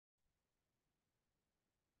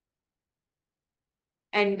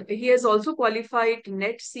And he has also qualified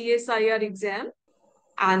NET CSIR exam.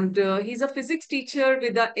 And he's a physics teacher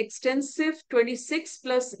with an extensive 26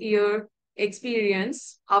 plus year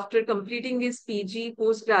experience after completing his PG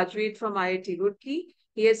postgraduate from IIT Roorkee.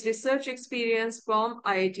 He has research experience from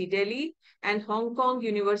IIT Delhi and Hong Kong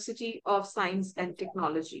University of Science and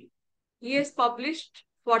Technology. He has published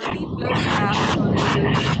 40 plus apps on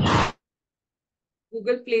his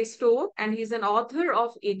Google Play Store, and he's an author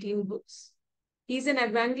of 18 books. He's an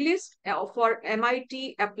evangelist for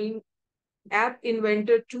MIT App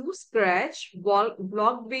Inventor 2 Scratch,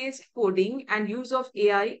 blog-based coding and use of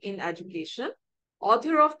AI in education,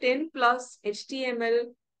 author of 10 plus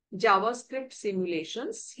HTML JavaScript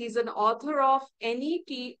simulations. He's an author of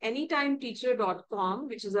anytimeteacher.com,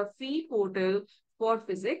 which is a free portal for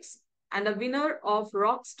physics, and a winner of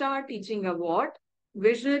Rockstar Teaching Award,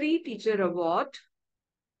 Visionary Teacher Award,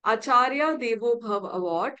 Acharya Devo Bhav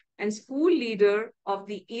Award, and School Leader of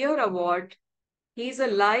the Year Award. He is a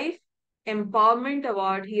Life Empowerment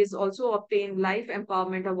Award. He has also obtained Life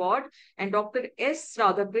Empowerment Award and Dr. S.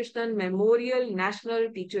 Radhakrishnan Memorial National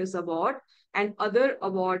Teachers Award and other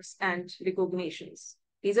awards and recognitions.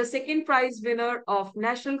 He's a second prize winner of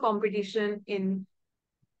national competition in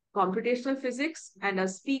computational physics and a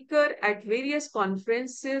speaker at various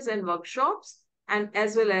conferences and workshops, and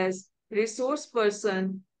as well as resource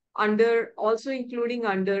person under also including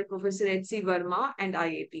under Professor H.C. Verma and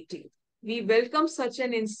IAPT. We welcome such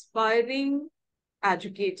an inspiring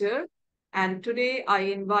educator. And today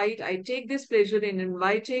I take this pleasure in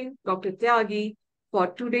inviting Dr. Tyagi for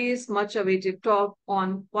today's much awaited talk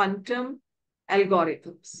on quantum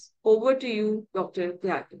algorithms. Over to you, Dr.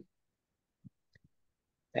 Tyagi.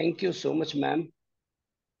 Thank you so much, ma'am.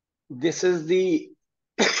 This is the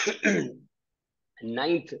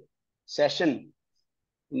ninth session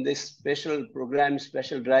in this special program,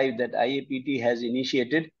 special drive that IAPT has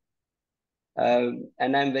initiated. And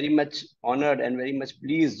I'm very much honored and very much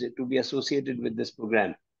pleased to be associated with this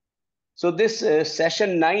program. So this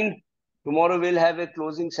session 9, tomorrow we'll have a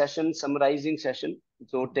closing session, summarizing session.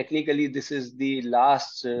 So technically this is the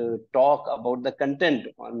last talk about the content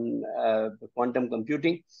on quantum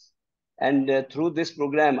computing. And through this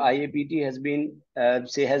program, IAPT has been,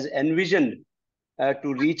 has envisioned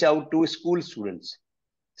to reach out to school students.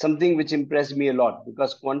 Something which impressed me a lot,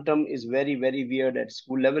 because quantum is very, very weird at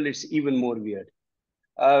school level. It's even more weird.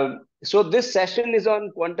 So this session is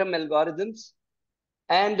on quantum algorithms.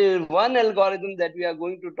 And one algorithm that we are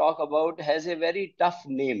going to talk about has a very tough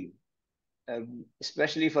name,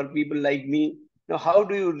 especially for people like me. Now, how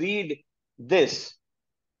do you read this?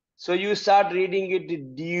 So you start reading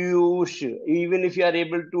it douche, even if you are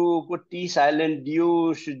able to put T silent,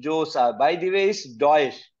 douche, josa. By the way, it's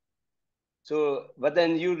Deutsch. So, but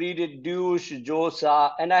then you read it douche,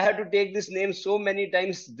 josa. And I had to take this name so many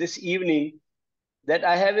times this evening that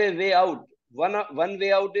I have a way out. One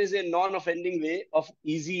way out is a non-offending way of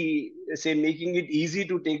easy, say, making it easy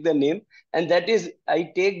to take the name. And that is,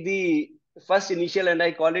 I take the first initial and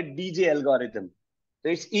I call it DJ algorithm.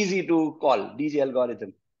 So it's easy to call DJ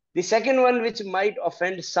algorithm. The second one, which might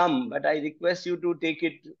offend some, but I request you to take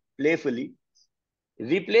it playfully.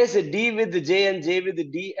 Replace a D with J and J with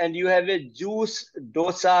D, and you have a juice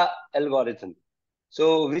dosa algorithm.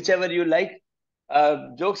 So whichever you like.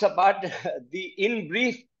 Jokes apart, in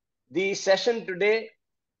brief, the session today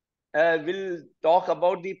will talk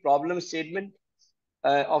about the problem statement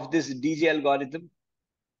of this DJ algorithm.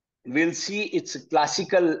 We'll see its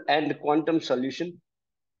classical and quantum solution.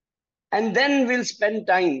 And then we'll spend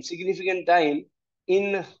time, significant time,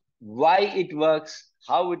 in why it works,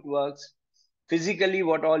 how it works, physically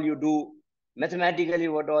what all you do, mathematically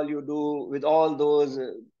what all you do with all those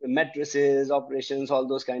matrices, operations, all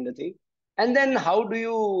those kind of things. And then how do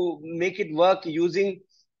you make it work using,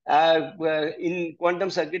 in quantum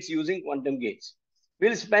circuits using quantum gates.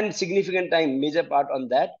 We'll spend significant time, major part on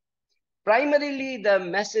that. Primarily, the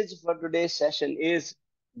message for today's session is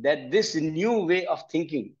that this new way of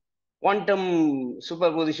thinking, quantum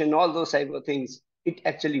superposition, all those type of things, it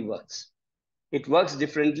actually works. It works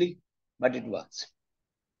differently, but it works.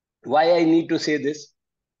 Why I need to say this?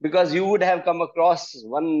 Because you would have come across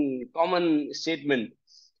one common statement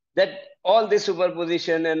that all this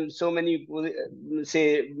superposition and so many,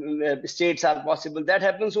 say, states are possible. That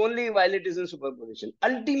happens only while it is in superposition.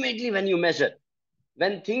 Ultimately, when you measure,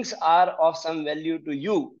 when things are of some value to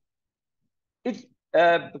you, it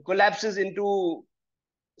collapses into,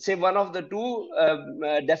 say, one of the two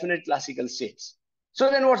definite classical states. So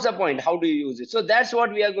then what's the point? How do you use it? So that's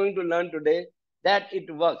what we are going to learn today, that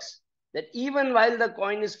it works. That even while the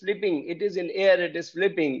coin is flipping, it is in air, it is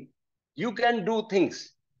flipping, you can do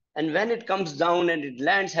things. And when it comes down and it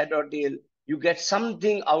lands head or tail, you get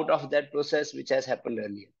something out of that process which has happened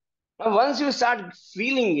earlier. Now, once you start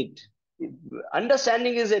feeling it,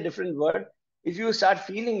 understanding is a different word. If you start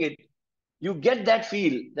feeling it, you get that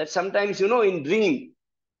feel that sometimes, in dream,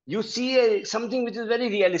 you see something which is very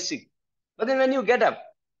realistic. But then when you get up,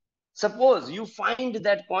 suppose you find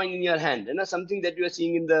that coin in your hand, something that you are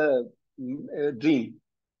seeing in the dream,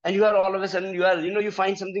 and you are all of a sudden, you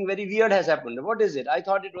find something very weird has happened. What is it? I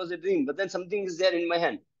thought it was a dream, but then something is there in my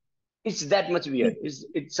hand. It's that much weird.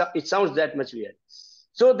 It sounds that much weird.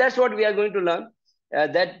 So that's what we are going to learn,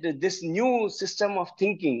 that this new system of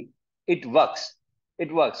thinking, it works.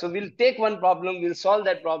 It works. So we'll take one problem, we'll solve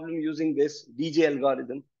that problem using this DJ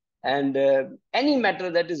algorithm. And any matter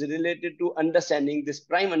that is related to understanding, this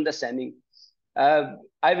prime understanding, I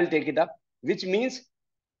will take it up, which means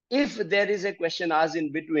if there is a question asked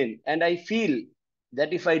in between, and I feel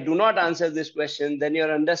that if I do not answer this question, then your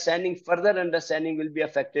further understanding will be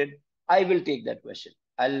affected, I will take that question.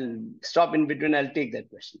 I'll stop in between, I'll take that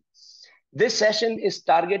question. This session is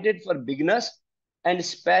targeted for beginners and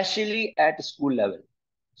especially at school level.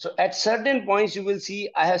 So at certain points, you will see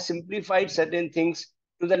I have simplified certain things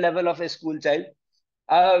to the level of a school child.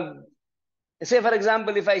 Say, for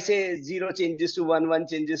example, if I say 0 changes to 1, 1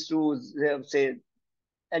 changes to, say,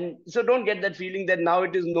 and so don't get that feeling that now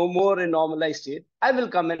it is no more a normalized state. I will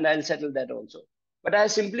come and I'll settle that also. But I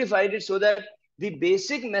simplified it so that the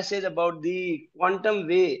basic message about the quantum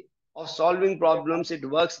way of solving problems, it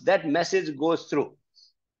works, that message goes through.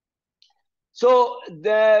 So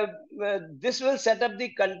this will set up the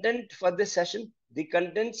content for this session. The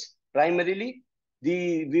contents primarily,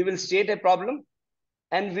 we will state a problem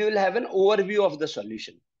and we will have an overview of the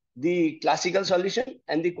solution, the classical solution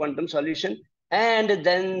and the quantum solution. And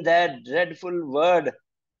then that dreadful word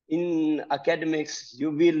in academics,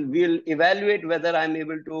 you will evaluate whether I'm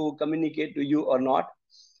able to communicate to you or not.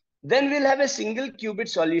 Then we'll have a single qubit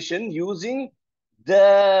solution using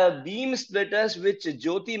the beam splitters which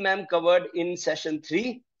Jyoti ma'am covered in session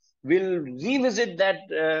 3. We'll revisit that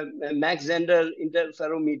Mach-Zehnder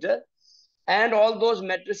interferometer and all those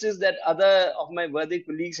matrices that other of my worthy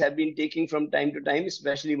colleagues have been taking from time to time,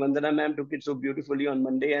 especially Vandana ma'am took it so beautifully on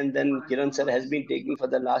Monday, and then Kiran sir has been taking for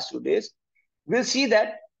the last 2 days. We'll see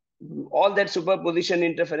that all that superposition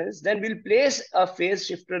interference. Then we'll place a phase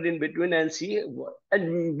shifter in between and see.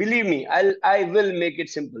 And believe me, I will make it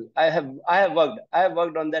simple. I have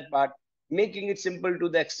worked on that part, making it simple to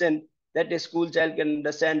the extent that a school child can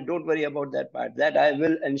understand. Don't worry about that part. That I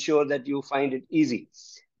will ensure that you find it easy.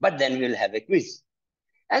 But then we'll have a quiz.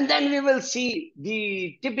 And then we will see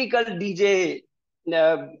the typical DJ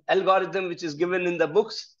algorithm which is given in the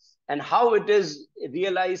books and how it is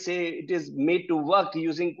realized, say, it is made to work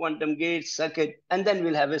using quantum gates, circuit, and then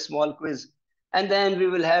we'll have a small quiz. And then we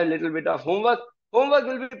will have a little bit of homework. Homework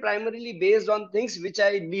will be primarily based on things which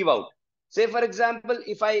I leave out. Say, for example,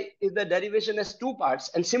 if the derivation has 2 parts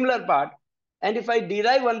and similar part, and if I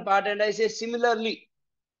derive one part and I say similarly,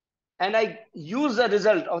 and I use the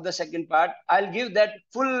result of the second part, I'll give that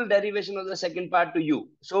full derivation of the second part to you.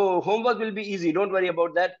 So homework will be easy. Don't worry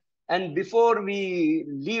about that. And before we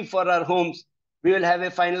leave for our homes, we will have a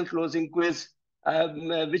final closing quiz,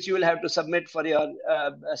 which you will have to submit for your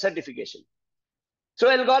certification. So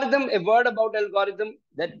algorithm, a word about algorithm,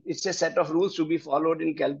 that it's a set of rules to be followed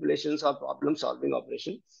in calculations or problem solving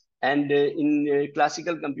operation. And in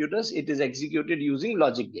classical computers, it is executed using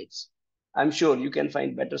logic gates. I'm sure you can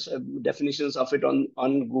find better definitions of it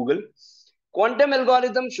on Google. Quantum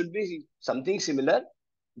algorithm should be something similar,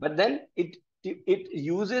 but then it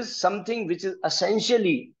uses something which is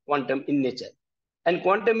essentially quantum in nature. And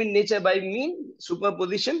quantum in nature by mean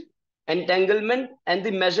superposition, entanglement, and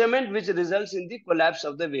the measurement which results in the collapse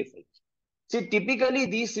of the waveform. See, typically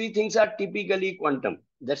these 3 things are typically quantum.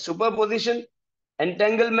 That superposition,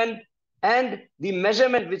 entanglement, and the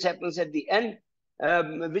measurement which happens at the end,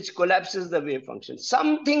 which collapses the wave function.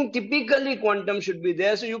 Something typically quantum should be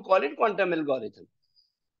there, so you call it quantum algorithm.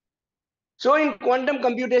 So in quantum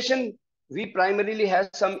computation, we primarily have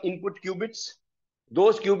some input qubits.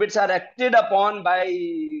 Those qubits are acted upon by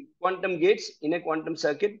quantum gates in a quantum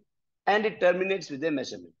circuit, and it terminates with a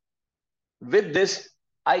measurement. With this,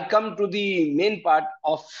 I come to the main part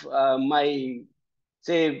of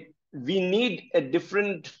say, we need a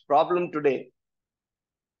different problem today,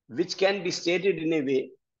 which can be stated in a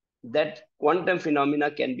way that quantum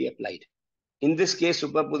phenomena can be applied. In this case,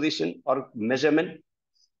 superposition or measurement.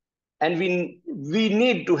 And we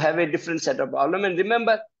need to have a different set of problem. And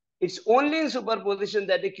remember, it's only in superposition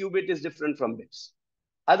that a qubit is different from bits.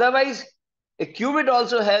 Otherwise, a qubit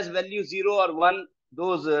also has value 0 or 1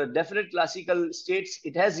 those definite classical states,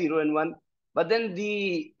 it has 0 and 1. But then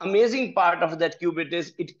the amazing part of that qubit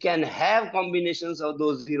is it can have combinations of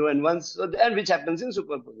those 0 and 1s, so then which happens in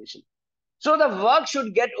superposition. So the work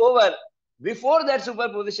should get over before that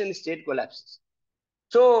superposition state collapses.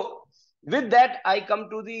 So with that, I come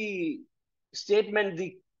to the statement,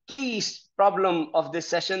 the key problem of this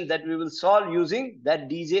session that we will solve using that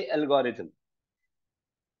DJ algorithm.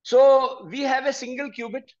 So we have a single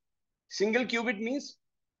qubit. Single qubit means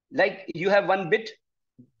like you have one bit.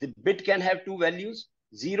 The bit can have two values,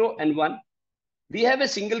 0 and 1. We have a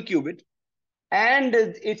single qubit and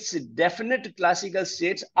its definite classical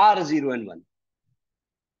states are 0 and 1.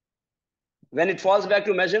 When it falls back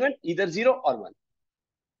to measurement, either 0 or 1.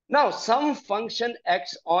 Now, some function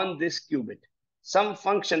acts on this qubit. Some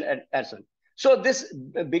function acts on. So this,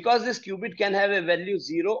 because this qubit can have a value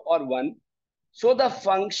 0 or 1, so the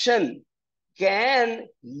function can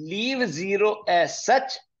leave 0 as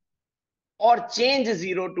such or change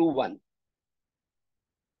 0 to 1.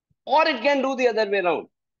 Or it can do the other way around.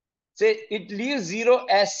 Say it leaves 0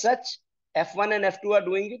 as such, F1 and F2 are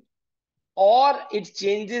doing it, or it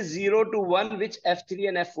changes 0 to 1, which F3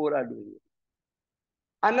 and F4 are doing it.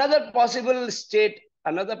 Another possible state,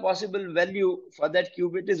 another possible value for that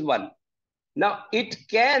qubit is 1. Now, it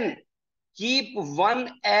can keep 1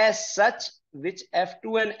 as such, which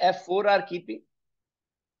F2 and F4 are keeping,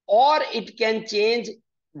 or it can change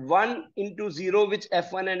 1 into 0, which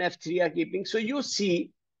F1 and F3 are keeping. So you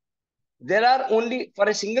see, there are only, for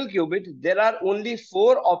a single qubit, there are only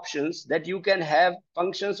 4 options that you can have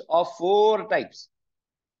functions of 4 types.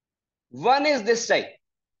 One is this type.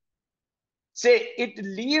 Say it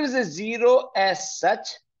leaves 0 as such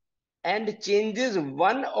and changes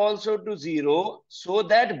 1 also to 0 so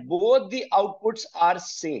that both the outputs are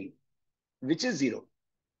same, which is 0.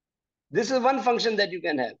 This is one function that you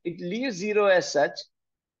can have. It leaves 0 as such,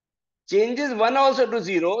 changes 1 also to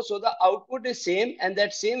 0, so the output is same and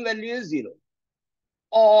that same value is 0.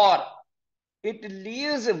 Or it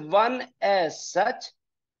leaves 1 as such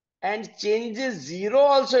and changes 0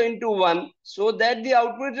 also into 1 so that the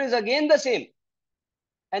output is again the same,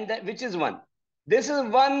 and that which is 1. This is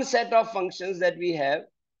one set of functions that we have.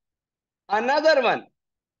 Another one,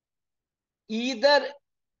 either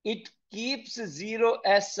it keeps 0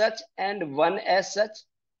 as such and 1 as such,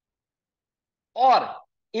 or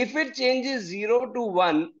if it changes 0 to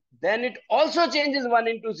 1, then it also changes 1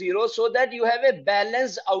 into 0 so that you have a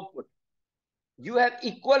balanced output. You have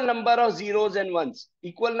equal number of zeros and ones.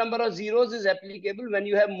 Equal number of zeros is applicable when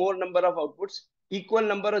you have more number of outputs. Equal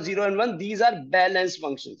number of 0 and 1, these are balanced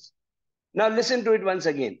functions. Now listen to it once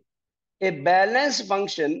again. A balanced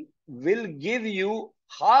function will give you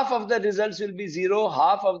half of the results will be 0,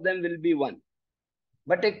 half of them will be 1.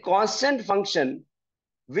 But a constant function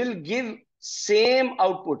will give same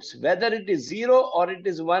outputs, whether it is 0 or it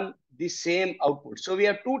is 1, the same output. So we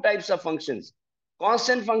have 2 types of functions,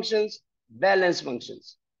 constant functions, balanced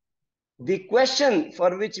functions. The question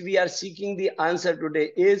for which we are seeking the answer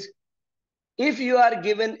today is, if you are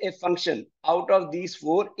given a function out of these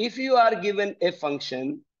 4, if you are given a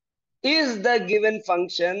function, is the given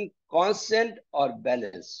function constant or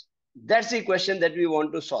balanced? That's the question that we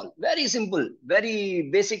want to solve. Very simple, very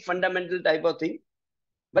basic, fundamental type of thing.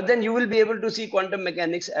 But then you will be able to see quantum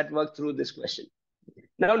mechanics at work through this question.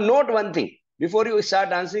 Now, note one thing. Before you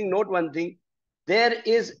start answering, note one thing. There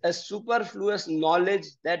is a superfluous knowledge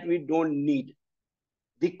that we don't need.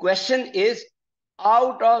 The question is,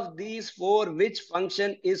 out of these 4, which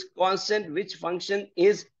function is constant, which function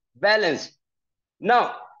is balanced?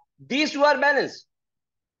 Now, these 2 are balanced.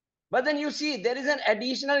 But then you see, there is an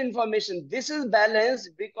additional information. This is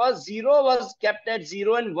balanced because 0 was kept at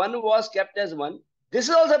 0 and 1 was kept as 1. This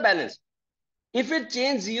is also balanced. If it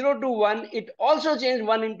changed 0 to 1, it also changed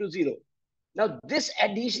 1 into 0. Now, this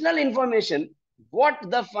additional information, what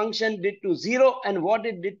the function did to 0 and what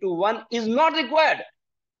it did to 1 is not required.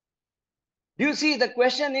 Do you see? The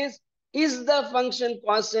question is the function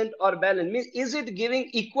constant or balanced? Means, is it giving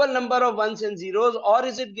equal number of ones and zeros, or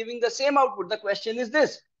is it giving the same output? The question is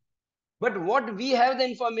this. But what we have the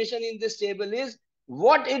information in this table is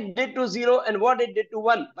what it did to 0 and what it did to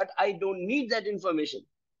 1. But I don't need that information.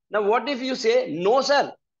 Now, what if you say, no,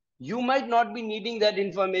 sir, you might not be needing that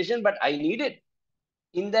information, but I need it.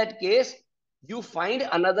 In that case, you find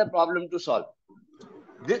another problem to solve.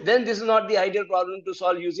 Then this is not the ideal problem to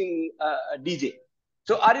solve using DJ.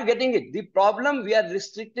 So are you getting it? The problem we are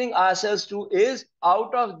restricting ourselves to is,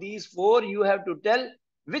 out of these 4, you have to tell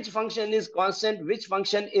which function is constant, which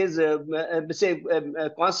function is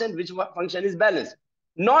constant, which function is balanced.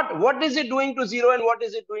 Not what is it doing to 0 and what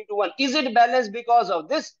is it doing to 1. Is it balanced because of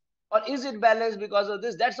this, or is it balanced because of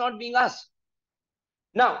this? That's not being asked.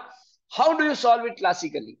 Now, how do you solve it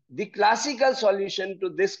classically? The classical solution to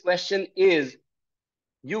this question is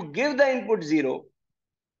you give the input 0,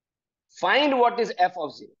 find what is f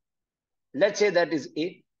of 0. Let's say that is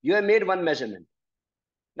A. You have made one measurement.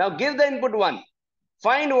 Now give the input 1.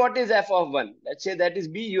 Find what is f of 1. Let's say that is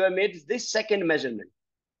B. You have made this second measurement.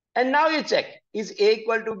 And now you check, is A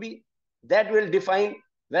equal to B? That will define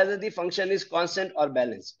whether the function is constant or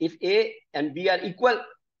balanced. If A and B are equal,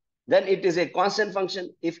 then it is a constant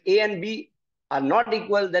function. If A and B are not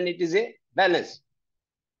equal, then it is a balance.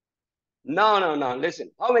 No.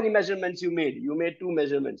 Listen, how many measurements you made? You made 2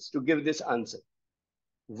 measurements to give this answer.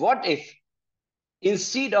 What if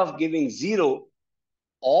instead of giving 0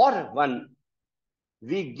 or 1,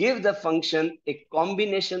 we give the function a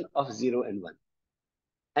combination of 0 and 1?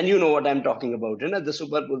 And you know what I'm talking about, the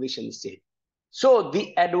superposition state. So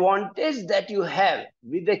the advantage that you have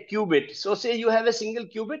with a qubit, so say you have a single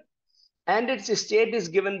qubit and its state is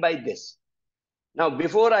given by this. Now,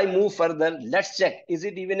 before I move further, let's check, is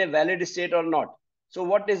it even a valid state or not? So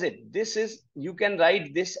what is it? This is, you can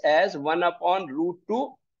write this as 1 upon root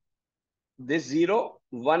 2, this 0,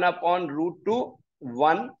 1 upon root 2,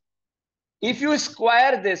 1. If you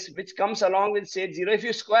square this, which comes along with state 0, if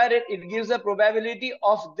you square it, it gives the probability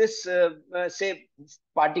of this, say,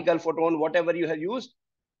 particle, photon, whatever you have used,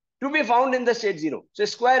 to be found in the state 0. So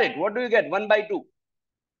square it. What do you get? 1 by 2.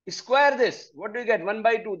 Square this. What do you get? 1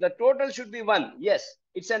 by 2. The total should be 1. Yes,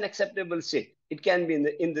 it's an acceptable state. It can be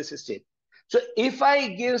in this state. So if I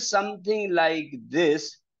give something like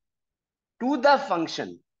this to the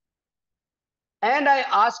function, and I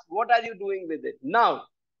ask, what are you doing with it? Now,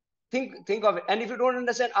 think of it. And if you don't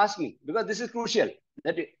understand, ask me, because this is crucial.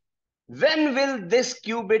 When will this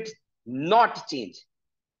qubit not change?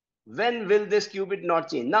 When will this qubit not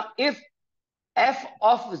change? Now, if f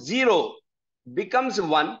of 0 becomes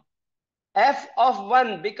 1, f of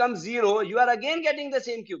 1 becomes 0, you are again getting the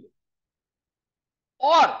same qubit.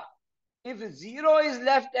 Or if 0 is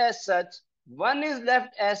left as such, 1 is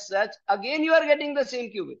left as such, again you are getting the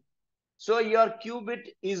same qubit. So your qubit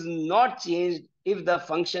is not changed if the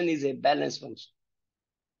function is a balanced function.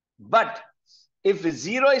 But if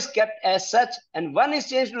 0 is kept as such and 1 is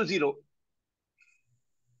changed to 0,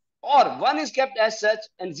 or 1 is kept as such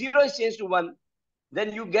and 0 is changed to 1,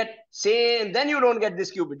 then you get same, then you don't get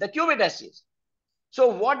this qubit. The qubit has changed. So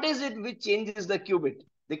what is it which changes the qubit?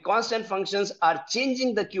 The constant functions are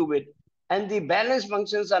changing the qubit and the balanced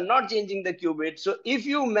functions are not changing the qubit. So if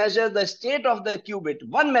you measure the state of the qubit,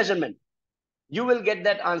 one measurement, you will get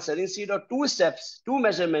that answer. Instead of 2 steps, 2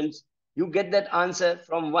 measurements, you get that answer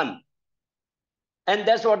from 1. And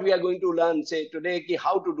that's what we are going to learn, say today,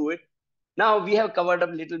 how to do it. Now we have covered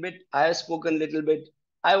up a little bit. I have spoken a little bit.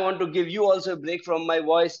 I want to give you also a break from my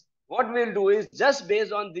voice. What we'll do is, just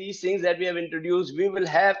based on these things that we have introduced, we will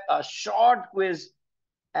have a short quiz,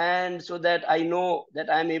 and so that I know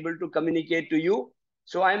that I'm able to communicate to you.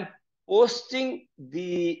 So I'm posting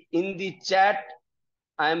in the chat,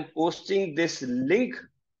 I'm posting this link.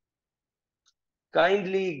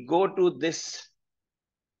 Kindly go to this,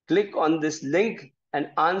 click on this link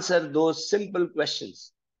and answer those simple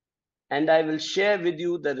questions. And I will share with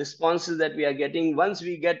you the responses that we are getting. Once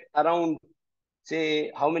we get around,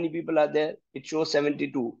 say, how many people are there? It shows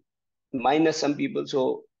 72, minus some people.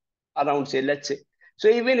 So around, say, let's say. So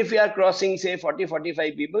even if we are crossing, say, 40,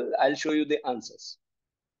 45 people, I'll show you the answers.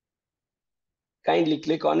 Kindly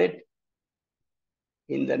click on it.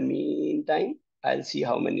 In the meantime, I'll see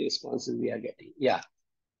how many responses we are getting. Yeah.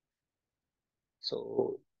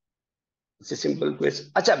 So it's a simple quiz.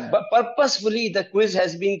 Acha, but purposefully, the quiz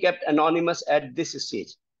has been kept anonymous at this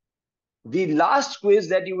stage. The last quiz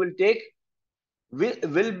that you will take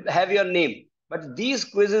will have your name. But these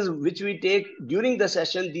quizzes which we take during the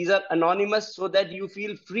session, these are anonymous so that you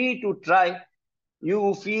feel free to try.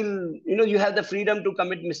 You feel, you have the freedom to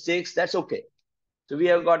commit mistakes. That's okay. So we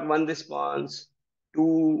have got 1 response,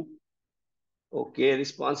 2. Okay,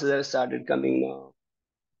 responses have started coming now.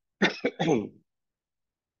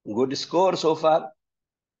 Good score so far.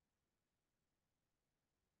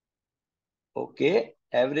 Okay,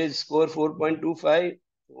 average score 4.25.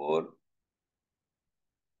 4.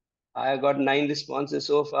 I got 9 responses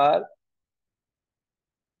so far.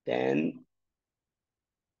 10.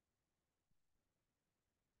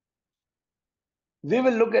 We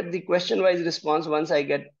will look at the question-wise response once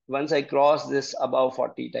I cross this above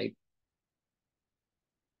 40 type.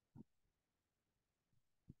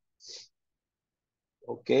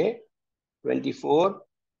 Okay, 24,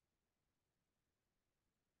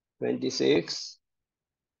 26,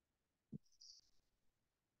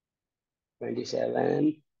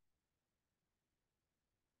 27,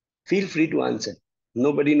 Feel free to answer.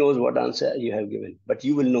 Nobody knows what answer you have given, but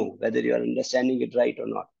you will know whether you are understanding it right or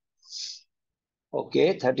not.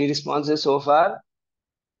 Okay, 30 responses so far.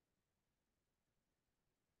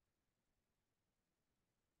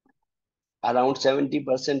 Around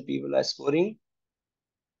 70% people are scoring.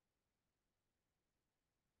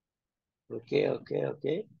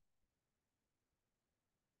 Okay.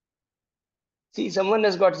 See, someone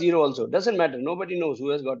has got 0 also. Doesn't matter. Nobody knows who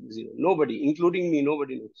has got 0. Nobody, including me,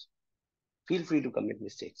 nobody knows. Feel free to commit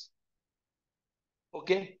mistakes.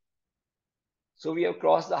 Okay. So we have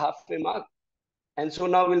crossed the halfway mark. And so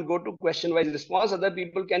now we'll go to question-wise response. Other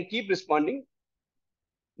people can keep responding,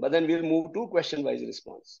 but then we'll move to question-wise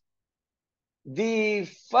response. The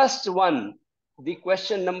first one, the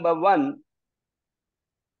question number 1.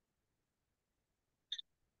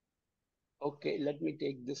 Okay, let me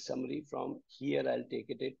take this summary from here. I'll take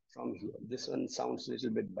it from here. This one sounds a little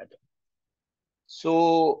bit better.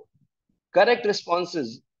 So correct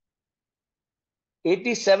responses,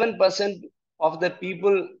 87% of the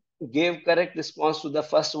people gave correct response to the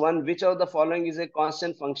first one. Which of the following is a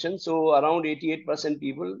constant function? So around 88%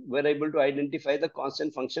 people were able to identify the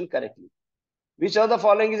constant function correctly. Which of the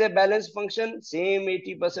following is a balanced function? Same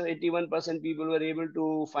 80%, 81% people were able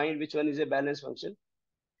to find which one is a balanced function.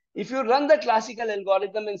 If you run the classical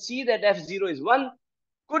algorithm and see that f0 is 1,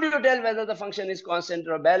 could you tell whether the function is constant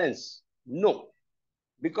or balanced? No,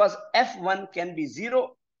 because f1 can be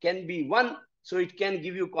 0, can be 1, so it can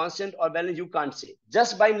give you constant or balance. You can't say.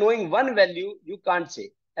 Just by knowing one value, you can't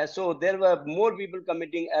say. So there were more people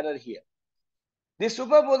committing error here. The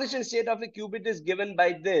superposition state of a qubit is given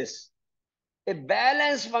by this. A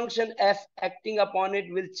balanced function f acting upon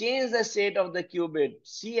it will change the state of the qubit.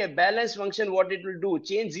 See, a balanced function, what it will do?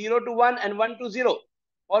 Change 0 to 1 and 1 to 0.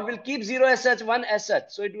 Or will keep 0 as such, 1 as such.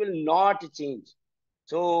 So it will not change.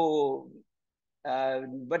 So,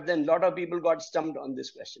 but then a lot of people got stumped on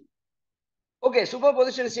this question. Okay,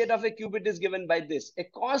 superposition state of a qubit is given by this. A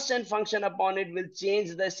constant function upon it will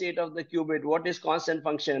change the state of the qubit. What is constant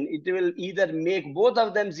function? It will either make both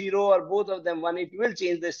of them 0 or both of them 1. It will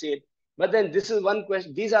change the state. But then this is one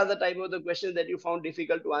question. These are the type of the questions that you found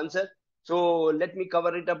difficult to answer. So let me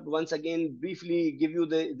cover it up once again, briefly give you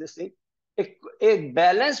this thing. A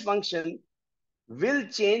balanced function will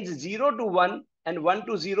change 0 to 1 and 1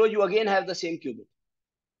 to 0. You again have the same qubit.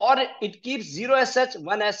 Or it keeps 0 as such,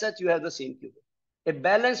 1 as such, you have the same qubit. A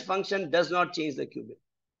balanced function does not change the qubit.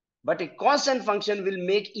 But a constant function will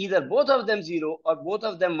make either both of them 0 or both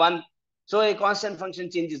of them 1. So a constant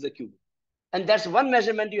function changes the qubit. And that's one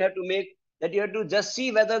measurement you have to make, that you have to just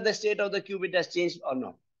see whether the state of the qubit has changed or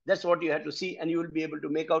not. That's what you have to see, and you will be able to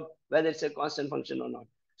make out whether it's a constant function or not.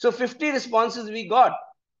 So 50 responses we got,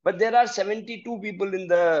 but there are 72 people in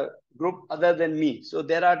the group other than me. So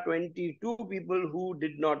there are 22 people who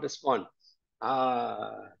did not respond.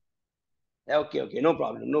 Okay, no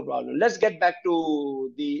problem. Let's get back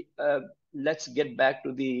to the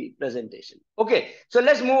presentation. Okay, so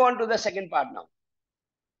let's move on to the second part now.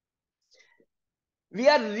 We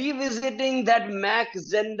are revisiting that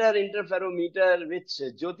Mach-Zehnder interferometer which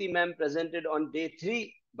Jyoti ma'am presented on day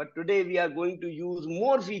 3. But today we are going to use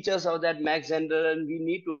more features of that Mach-Zehnder, and we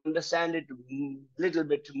need to understand it a little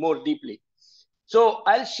bit more deeply. So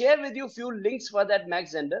I'll share with you a few links for that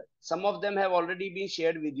Mach-Zehnder. Some of them have already been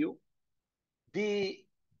shared with you.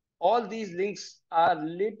 All these links are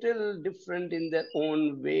little different in their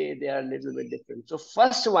own way. They are a little bit different. So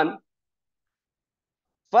first one,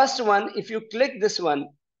 if you click this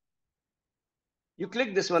one, you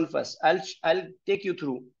click this one first. I'll take you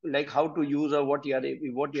through like how to use or what you are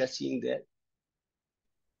seeing there.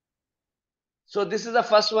 So this is the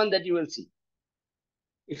first one that you will see.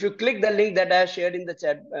 If you click the link that I have shared in the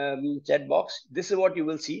chat box, this is what you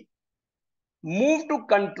will see. Move to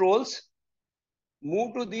controls.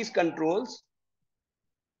 Move to these controls.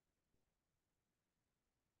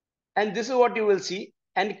 And this is what you will see.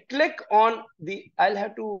 And click on the, I'll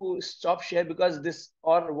have to stop share because this,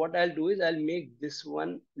 or what I'll do is I'll make this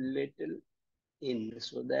one little in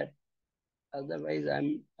so that otherwise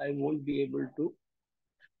I won't be able to.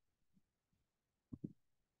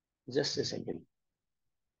 Just a second.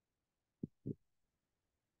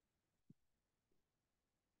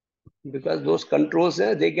 Because those controls,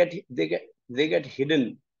 they get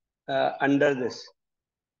hidden under this.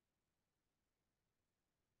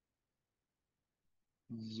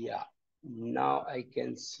 Yeah, now I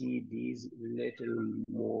can see these little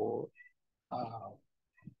more.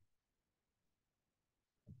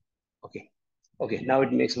 Okay, now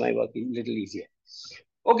it makes my work a little easier.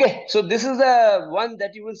 Okay, so this is the one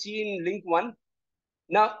that you will see in link 1.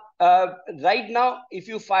 Now, right now, if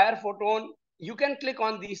you fire photon, you can click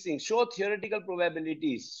on these things, show theoretical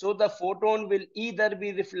probabilities. So the photon will either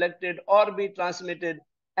be reflected or be transmitted.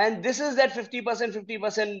 And this is that 50%,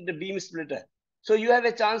 50% beam splitter. So you have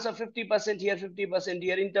a chance of 50% here, 50%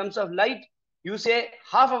 here. In terms of light, you say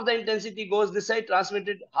half of the intensity goes this side,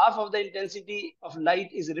 transmitted, half of the intensity of light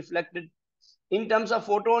is reflected. In terms of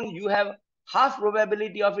photon, you have half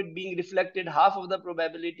probability of it being reflected, half of the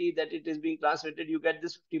probability that it is being transmitted. You get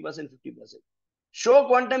this 50%, 50%. Show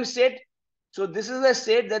quantum state. So this is the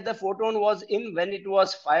state that the photon was in when it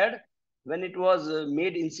was fired, when it was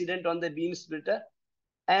made incident on the beam splitter.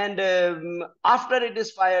 And after it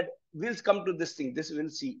is fired, we'll come to this thing. This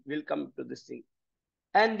we'll come to this thing.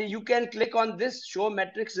 And you can click on this, show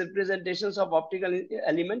matrix representations of optical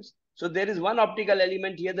elements. So there is one optical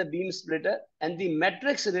element here, the beam splitter, and the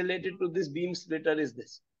matrix related to this beam splitter is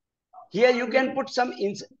this. Here you can put some,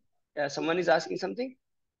 someone is asking something.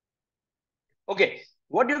 Okay,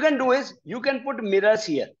 what you can do is you can put mirrors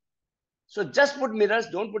here. So just put mirrors,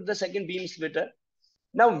 don't put the second beam splitter.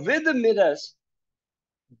 Now with the mirrors,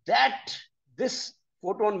 that this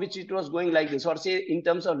photon which it was going like this, or say in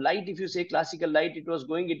terms of light, if you say classical light, it was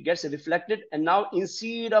going, it gets reflected, and now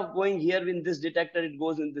instead of going here in this detector, it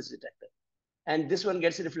goes in this detector, and this one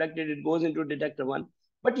gets reflected, it goes into detector 1.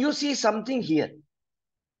 But you see something here.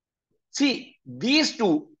 See, these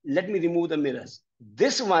two, let me remove the mirrors.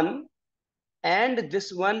 This one and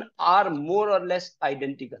this one are more or less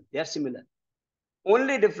identical. They are similar.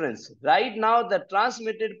 Only difference, right now the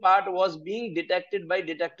transmitted part was being detected by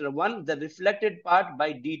detector 1, the reflected part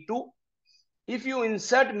by D2. If you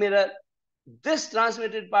insert mirror, this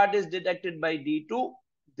transmitted part is detected by D2,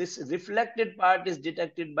 this reflected part is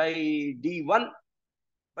detected by D1,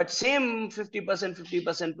 but same 50%,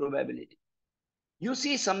 50% probability. You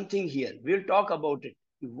see something here, we'll talk about it.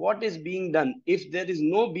 What is being done? If there is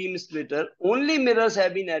no beam splitter, only mirrors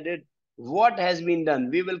have been added. What has been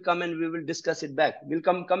done? We will come and we will discuss it back. We'll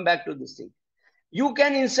come back to this thing. You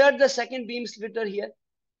can insert the second beam splitter here.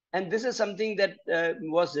 And this is something that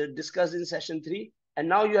was discussed in session 3. And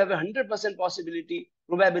now you have a 100%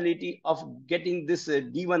 probability of getting this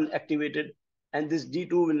D1 activated, and this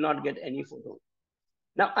D2 will not get any photon.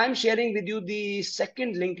 Now I'm sharing with you the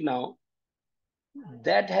second link now.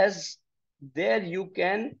 That has, there you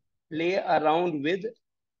can play around with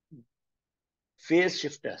phase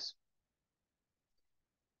shifters.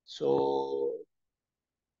 So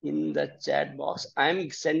in the chat box,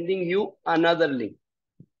 I'm sending you another link.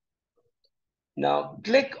 Now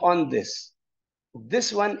click on this.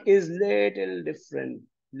 This one is little different.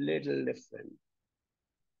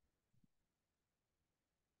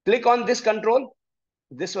 Click on this control.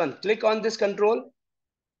 This one, click on this control.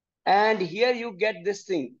 And here you get this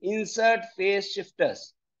thing, insert phase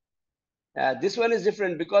shifters. This one is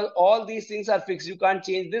different because all these things are fixed. You can't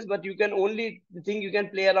change this, but you can only, the thing you can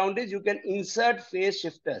play around is you can insert phase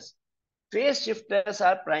shifters. Phase shifters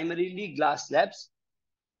are primarily glass slabs,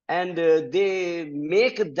 and they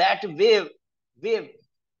make that wave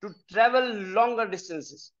to travel longer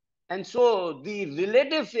distances. And so the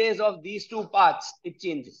relative phase of these two paths, it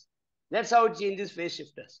changes. That's how it changes phase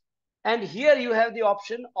shifters. And here you have the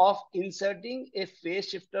option of inserting a phase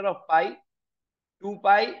shifter of pi, 2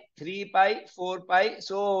 pi, 3 pi, 4 pi.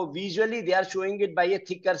 So visually they are showing it by a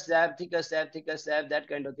thicker slab, that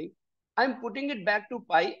kind of thing. I'm putting it back to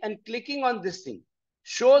pi and clicking on this thing.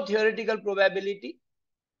 Show theoretical probability.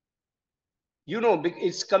 You know,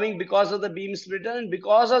 it's coming because of the beam splitter and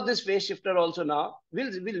because of this phase shifter also now.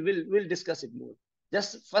 We'll discuss it more.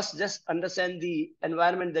 Just understand the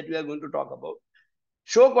environment that we are going to talk about.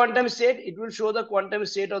 Show quantum state, it will show the quantum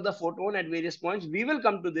state of the photon at various points. We will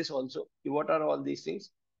come to this also. What are all these things?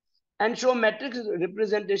 And show matrix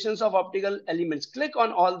representations of optical elements. Click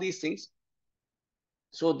on all these things.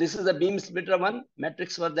 So this is the beam splitter 1,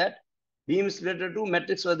 matrix for that. Beam splitter 2,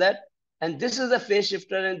 matrix for that. And this is the phase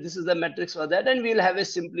shifter and this is the matrix for that. And we'll have a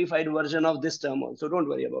simplified version of this term also. Don't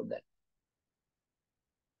worry about that.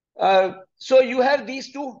 So you have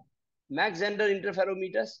these two Mach-Zehnder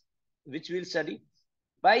interferometers, which we'll study.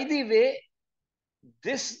 By the way,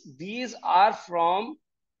 these are from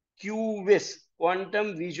QVIS,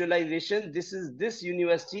 Quantum Visualization. This is this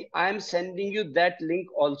university. I'm sending you that link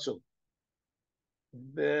also.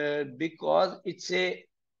 Because it's a,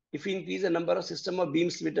 if we increase the number of system of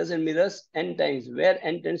beam splitters and mirrors n times, where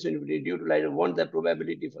n tends to infinity due to light, I want the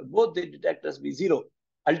probability for both the detectors be 0.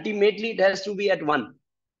 Ultimately, it has to be at 1.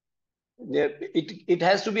 It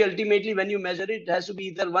has to be ultimately, when you measure it, it has to be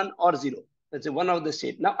either 1 or 0. That's one of the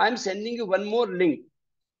state. Now I'm sending you one more link.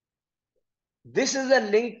 This is a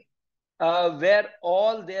link where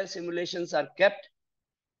all their simulations are kept.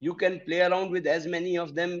 You can play around with as many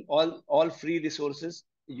of them, all free resources.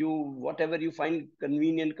 Whatever you find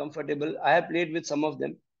convenient, comfortable. I have played with some of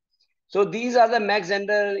them. So these are the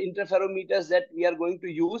Mach-Zehnder interferometers that we are going to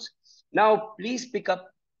use. Now, please pick up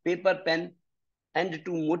paper, pen, and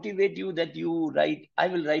to motivate you that you write, I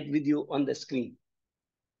will write with you on the screen.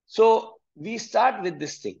 So we start with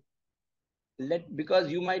this thing.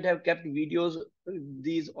 Because you might have kept videos,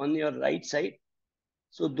 these on your right side.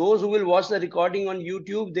 So those who will watch the recording on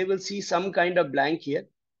YouTube, they will see some kind of blank here.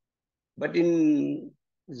 But in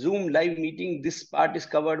Zoom live meeting, this part is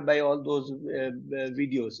covered by all those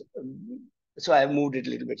videos. So I have moved it a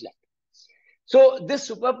little bit left. So this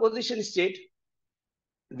superposition state,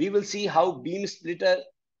 we will see how beam splitter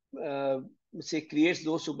creates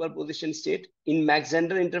those superposition state in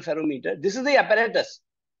Mach-Zehnder interferometer. This is the apparatus.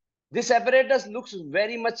 This apparatus looks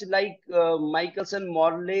very much like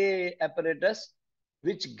Michelson-Morley apparatus,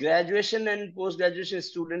 which graduation and post-graduation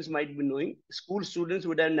students might be knowing. School students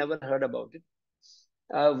would have never heard about it.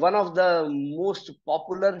 One of the most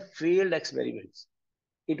popular failed experiments.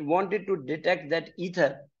 It wanted to detect that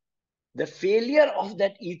ether. The failure of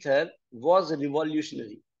that ether was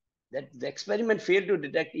revolutionary. That the experiment failed to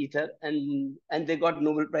detect ether, and they got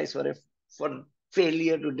Nobel Prize for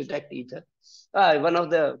failure to detect ether. One of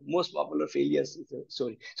the most popular failures.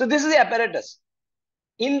 Sorry. So this is the apparatus.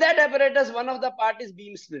 In that apparatus, one of the part is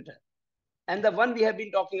beam splitter. And the one we have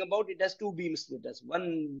been talking about, it has two beam splitters.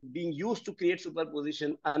 One being used to create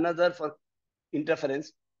superposition, another for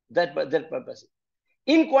interference, that purpose.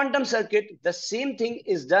 In quantum circuit, the same thing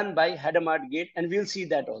is done by Hadamard gate, and we'll see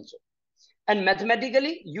that also. And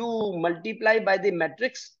mathematically, you multiply by the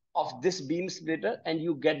matrix of this beam splitter and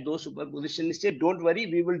you get those superposition state. Don't worry,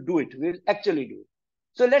 we will do it. We will actually do it.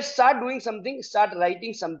 So let's start doing something, start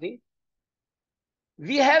writing something.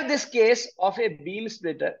 We have this case of a beam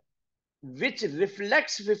splitter which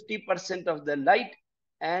reflects 50% of the light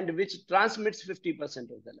and which transmits 50%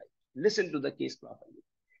 of the light. Listen to the case properly.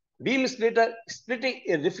 Beam splitter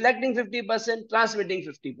reflecting 50%, transmitting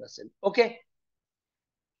 50%. Okay.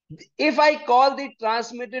 If I call the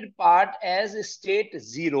transmitted part as state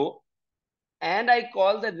 0 and I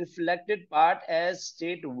call the reflected part as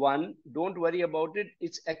state 1, don't worry about it.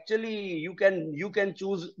 It's actually, you can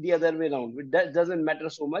choose the other way around. That doesn't matter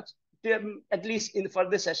so much. At least for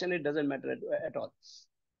this session, it doesn't matter at all.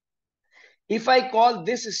 If I call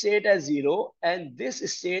this state as 0 and this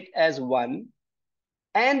state as 1,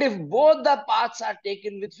 and if both the paths are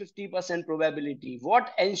taken with 50% probability,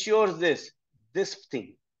 what ensures this? This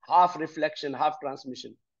thing, half reflection, half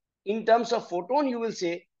transmission. In terms of photon, you will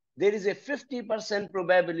say there is a 50%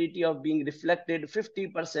 probability of being reflected,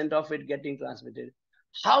 50% of it getting transmitted.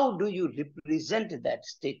 How do you represent that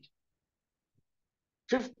state?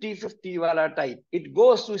 50-50 wala type. It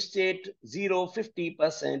goes to state 0,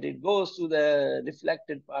 50%. It goes to the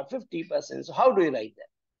reflected part, 50%. So how do you write that?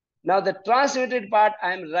 Now the transmitted part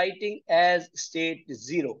I am writing as state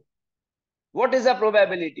 0. What is the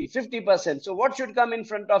probability? 50%. So what should come in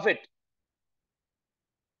front of it?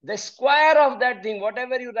 The square of that thing,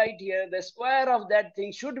 whatever you write here, the square of that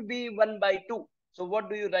thing should be 1 by 2. So what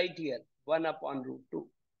do you write here? 1 upon root 2.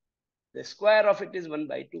 The square of it is 1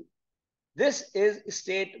 by 2. This is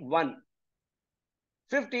state 1.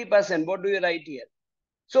 50%, what do you write here?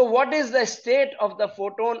 So what is the state of the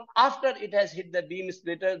photon after it has hit the beam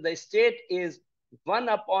splitter? The state is 1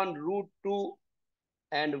 upon root 2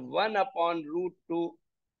 and 1 upon root 2.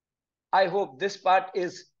 I hope this part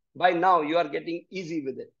is, by now, you are getting easy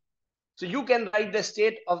with it. So you can write the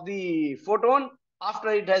state of the photon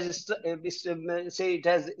after it has, say it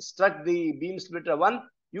has struck the beam splitter 1.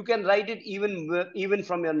 You can write it even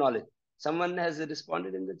from your knowledge. Someone has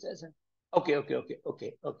responded in the chat. Okay.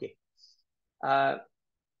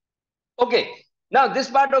 Okay, now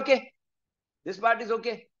this part, okay. This part is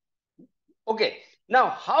okay. Okay, now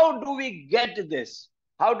how do we get this?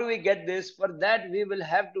 How do we get this? For that, we will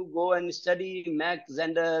have to go and study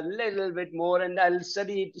Mach-Zehnder a little bit more, and I'll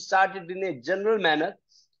start it in a general manner.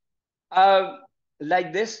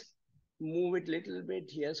 Like this. Move it a little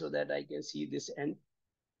bit here so that I can see this end.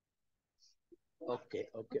 Okay.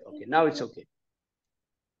 Now it's okay.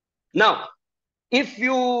 Now, if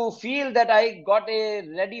you feel that I got a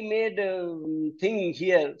ready-made thing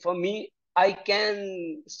here for me, I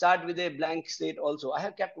can start with a blank slate also. I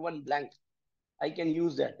have kept one blank. I can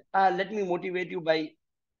use that. Let me motivate you by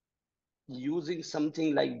using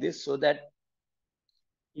something like this so that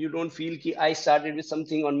you don't feel that I started with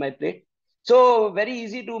something on my plate. So very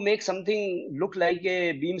easy to make something look like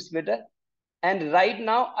a beam splitter. And right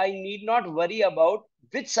now, I need not worry about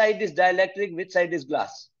which side is dielectric, which side is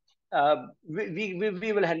glass. We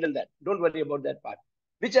will handle that. Don't worry about that part.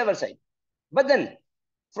 whichever side. But then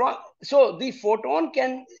so the photon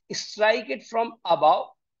can strike it from above,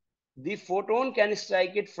 the photon can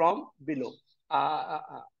strike it from below.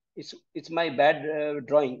 It's my bad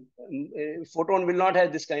drawing. Photon will not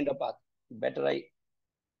have this kind of path. Better I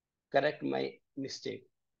correct my mistake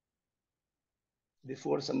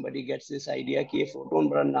before somebody gets this idea कि photon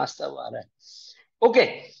बड़ा नाश्ता हुआ रहा है.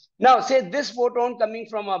 Okay, now say this photon coming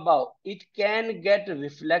from above, it can get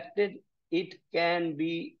reflected, it can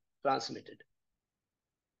be transmitted.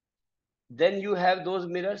 Then you have those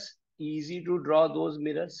mirrors, easy to draw those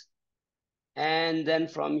mirrors. And then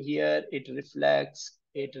from here, it reflects,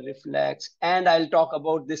 and I'll talk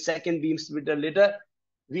about the second beam splitter later.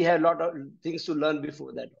 We have a lot of things to learn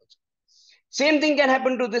before that also. Same thing can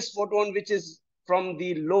happen to this photon, which is from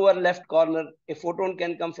the lower left corner. A photon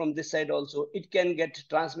can come from this side also. It can get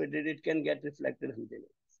transmitted, it can get reflected.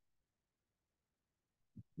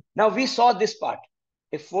 Now we saw this part,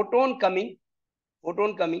 a photon coming,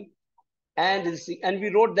 and we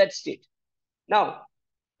wrote that state. Now,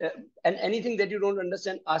 and anything that you don't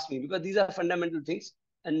understand, ask me, because these are fundamental things,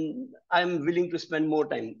 and I'm willing to spend more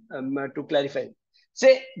time to clarify.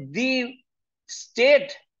 Say the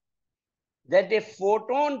state that a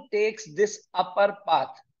photon takes this upper path,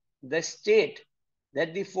 the state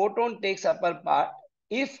that the photon takes upper path,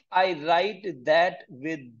 if I write that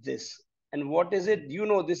with this, and what is it? You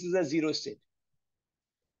know, this is a zero state.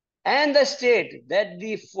 And the state that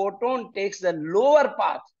the photon takes the lower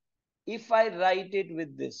path, if I write it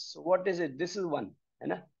with this, so what is it? This is 1.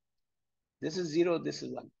 This is 0, this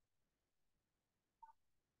is 1.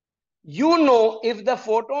 You know, if the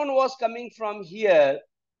photon was coming from here,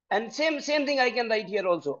 and same thing I can write here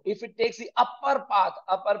also. If it takes the upper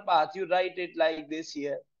path, you write it like this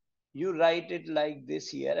here. You write it like this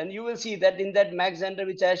here. And you will see that in that Mach Zehnder,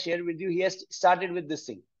 which I shared with you, he has started with this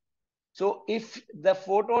thing. So if the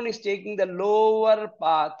photon is taking the lower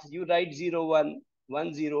path, you write 0, 1,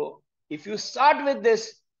 1, 0. If you start with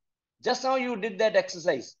this, just now you did that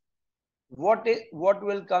exercise. What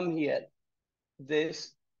will come here?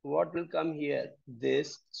 This. What will come here?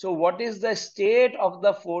 This. So what is the state of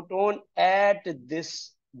the photon at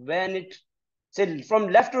this, when it, say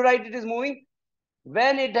from left to right it is moving?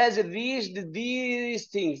 When it has reached these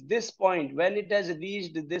things, this point, when it has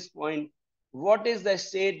reached this point, what is the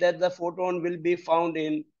state that the photon will be found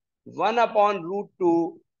in? 1 upon root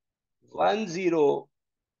 2, 1, 0,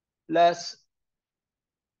 plus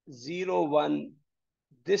 0, 1.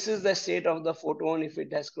 This is the state of the photon if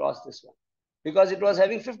it has crossed this one. Because it was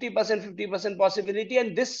having 50% possibility,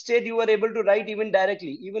 and this state you were able to write even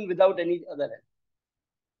directly, even without any other help.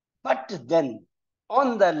 But then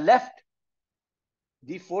on the left,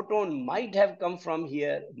 the photon might have come from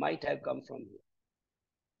here, might have come from here.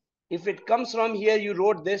 If it comes from here, you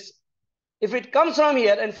wrote this. If it comes from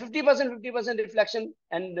here and 50% reflection,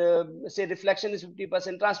 and say reflection is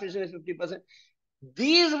 50%, transmission is 50%,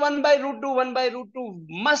 these 1 by root 2, 1 by root 2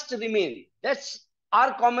 must remain. That's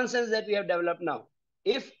our common sense that we have developed now.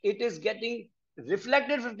 If it is getting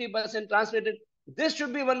reflected 50%, transmitted, this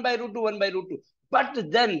should be 1 by root 2, 1 by root 2. But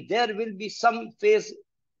then there will be some phase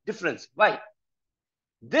difference. Why?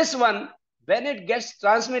 This one, when it gets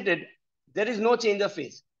transmitted, there is no change of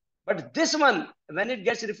phase. But this one, when it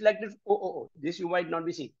gets reflected, this you might not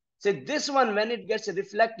be seeing. So this one, when it gets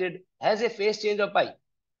reflected, has a phase change of pi.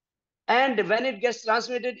 And when it gets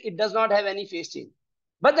transmitted, it does not have any phase change.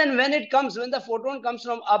 But then when the photon comes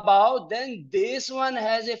from above, then this one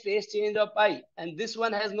has a phase change of pi, and this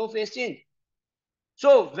one has no phase change.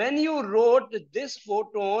 So when you wrote this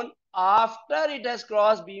photon after it has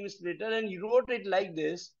crossed beam splitter, and you wrote it like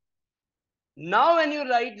this, now when you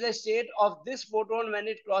write the state of this photon when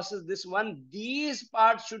it crosses this one, these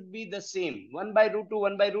parts should be the same, 1 by root 2,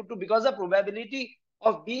 1 by root 2, because the probability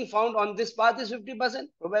of being found on this path is 50%.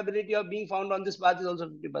 Probability of being found on this path is also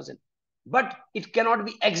 50%. But it cannot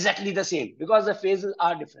be exactly the same because the phases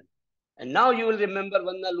are different. And now you will remember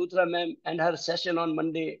Vandana Luthra ma'am and her session on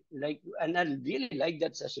Monday, and I really like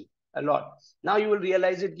that session a lot. Now you will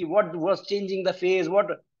realize it, what was changing the phase,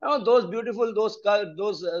 those beautiful, those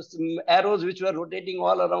arrows which were rotating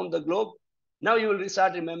all around the globe. Now you will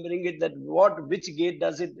start remembering it, that which gate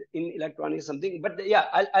does it in electronics, something. But yeah,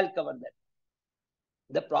 I'll cover that.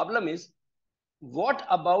 The problem is, what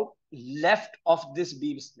about left of this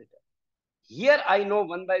beam splitter? Here I know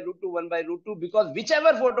 1 by root 2, 1 by root 2, because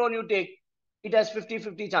whichever photon you take, it has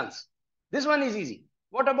 50-50 chance. This one is easy.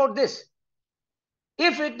 What about this?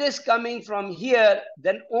 If it is coming from here,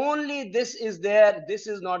 then only this is there, this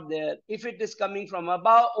is not there. If it is coming from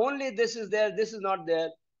above, only this is there, this is not there.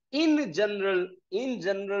 In general,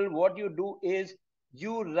 what you do is,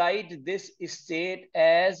 you write this state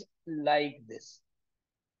as like this.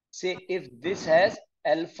 Say if this has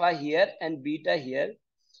alpha here and beta here,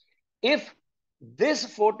 if this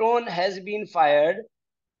photon has been fired,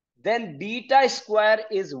 then beta square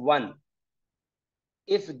is 1.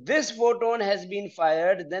 If this photon has been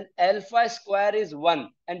fired, then alpha square is 1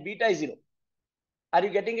 and beta is 0. Are you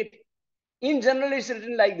getting it? In general, it's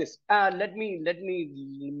written like this. Let me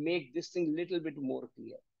make this thing a little bit more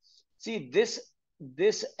clear. See,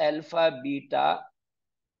 this alpha beta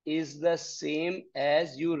is the same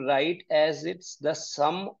as you write as it's the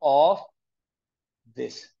sum of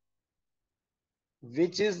this,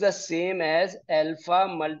 which is the same as alpha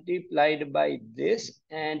multiplied by this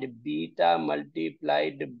and beta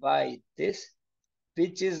multiplied by this,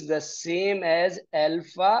 which is the same as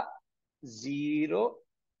alpha 0,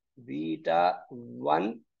 beta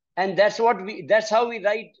 1. And that's how we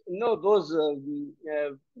write,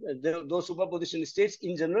 those superposition states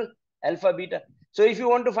in general, alpha beta. So if you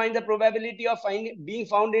want to find the probability of being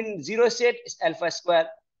found in 0 state, is alpha square.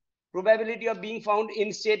 Probability of being found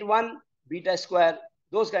in state 1, beta square,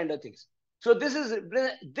 those kind of things. So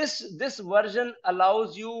this version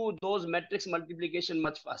allows you those matrix multiplication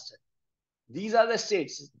much faster. These are the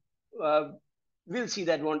states. We'll see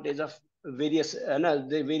the advantage of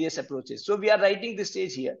the various approaches. So we are writing this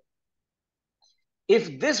stage here.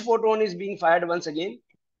 If this photon is being fired once again,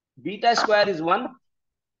 beta square is 1,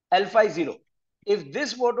 alpha is 0. If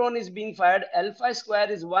this photon is being fired, alpha square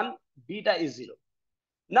is 1, beta is 0.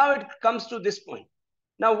 Now it comes to this point.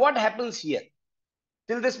 Now what happens here?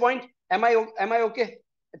 Till this point, am I okay?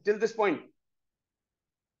 Till this point.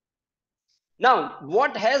 Now,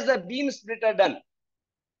 what has the beam splitter done?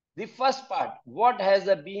 The first part, what has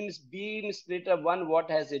the beam splitter 1, what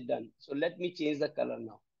has it done? So let me change the color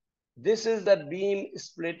now. This is the beam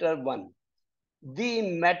splitter 1. The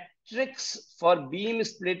matrix for beam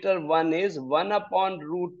splitter 1 is 1 upon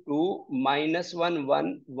root 2 minus 1,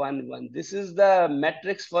 1, 1, 1. This is the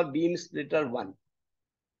matrix for beam splitter 1.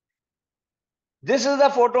 This is the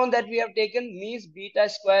photon that we have taken, means beta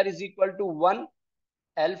square is equal to 1,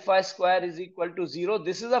 alpha square is equal to 0.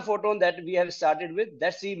 This is the photon that we have started with.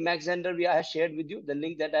 That's the Mach Zehnder I have shared with you, the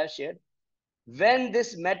link that I have shared. When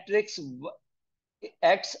this matrix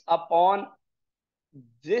acts upon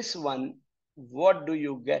this one, what do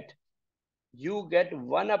you get? You get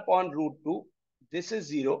 1 upon root 2. This is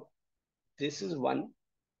 0. This is 1.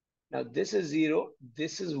 Now this is 0.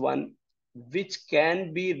 This is 1, which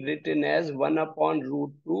can be written as 1 upon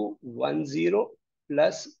root 2, 1, 0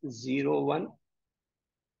 plus 0, 1,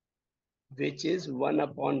 which is 1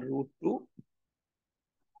 upon root 2,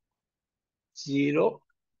 0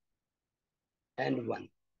 and 1.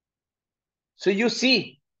 So you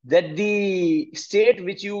see that the state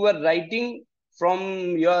which you were writing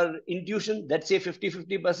from your intuition, let's say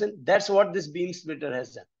 50-50%, that's what this beam splitter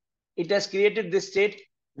has done. It has created this state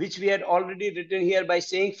which we had already written here by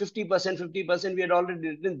saying 50%, 50%, we had already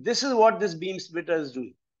written. This is what this beam splitter is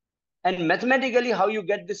doing. And mathematically, how you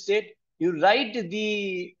get this state, you write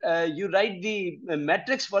the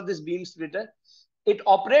matrix for this beam splitter. It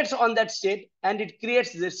operates on that state and it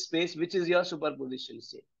creates this space, which is your superposition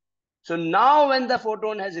state. So now when the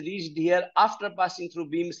photon has reached here after passing through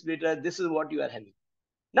beam splitter, this is what you are having.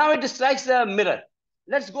 Now it strikes the mirror.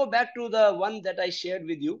 Let's go back to the one that I shared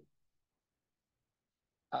with you.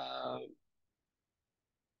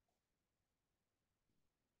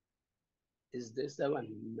 Is this the one?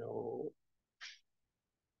 No.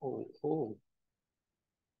 Oh.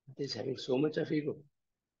 It is having so much of ego.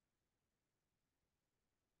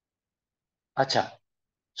 Acha.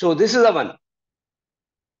 So this is the one.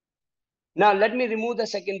 Now let me remove the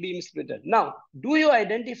second beam splitter. Now, do you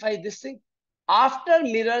identify this thing? After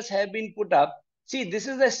mirrors have been put up, see, this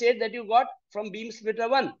is the state that you got from beam splitter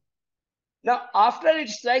 1. Now, after it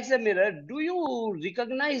strikes the mirror, do you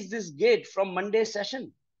recognize this gate from Monday's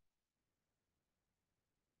session?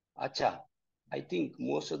 Acha, I think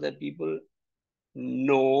most of the people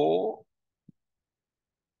know.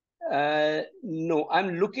 No,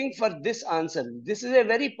 I'm looking for this answer. This is a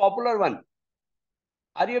very popular one.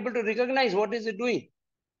 Are you able to recognize what is it doing?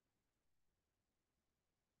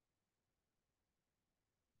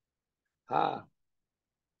 I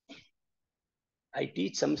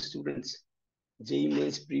teach some students JEE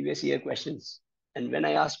Mains previous year questions. And when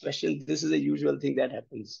I ask questions, this is a usual thing that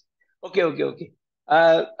happens. Okay.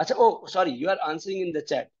 Oh, sorry, you are answering in the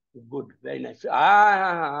chat. Good, very nice.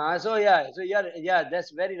 So yeah,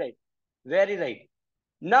 that's very right. Very right.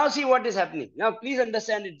 Now see what is happening. Now please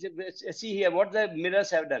understand it. See here what the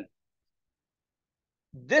mirrors have done.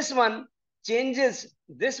 This one changes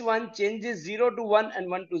 0 to 1 and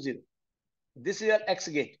 1 to 0. This is your X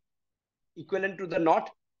gate, equivalent to the NOT.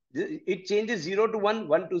 It changes 0 to 1,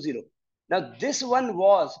 1 to 0. Now this one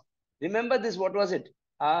was, remember this, what was it?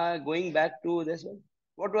 Going back to this one,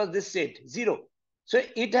 what was this state? 0. So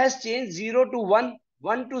it has changed 0 to 1,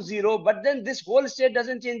 1 to 0, but then this whole state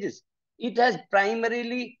doesn't changes. It has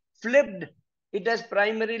primarily flipped. It has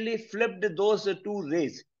primarily flipped those two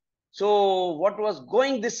rays. So what was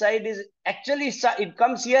going this side is actually, it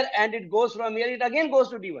comes here and it goes from here, it again goes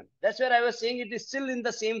to D1. That's where I was saying it is still in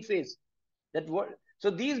the same phase. That what? So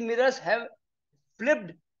these mirrors have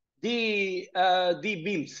flipped the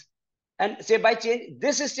beams, and say by change,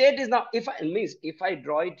 this state is now, if I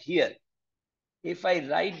draw it here, if I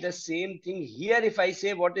write the same thing here, if I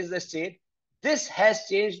say what is the state, this has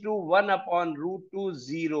changed to 1 upon root 2,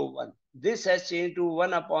 0, 1. This has changed to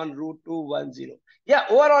 1 upon root 2, 1, 0. Yeah,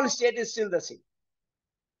 overall state is still the same.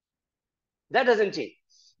 That doesn't change.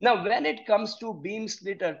 Now, when it comes to beam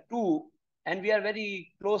splitter 2, and we are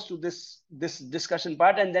very close to this discussion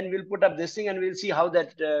part, and then we'll put up this thing and we'll see how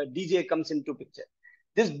that DJ comes into picture.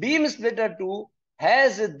 This beam splitter 2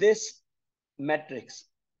 has this matrix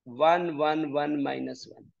 1, 1, 1, minus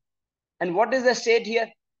 1. And what is the state here?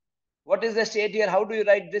 What is the state here? How do you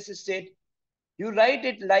write this state? You write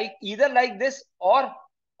it like either like this or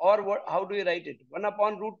what? How do you write it? 1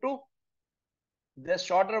 upon root 2. The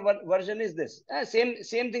shorter version is this.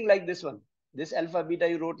 Same thing like this one. This alpha beta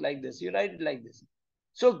you wrote like this. You write it like this.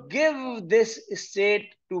 So give this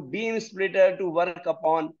state to beam splitter to work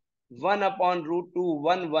upon 1 upon root 2,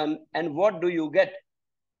 1, 1. And what do you get?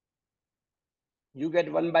 You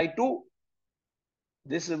get 1 by 2.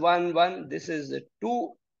 This is 1, 1. This is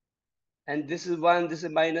 2. And this is 1. This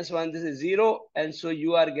is minus 1. This is 0. And so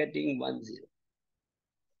you are getting 1, 0.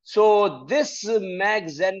 So this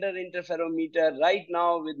Mach-Zehnder interferometer right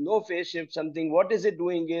now with no phase shift something, what is it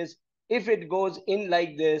doing is, if it goes in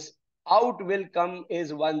like this, out will come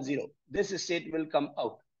is 1, 0. This state will come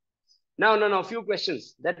out. Now, few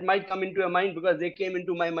questions that might come into your mind because they came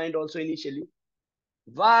into my mind also initially.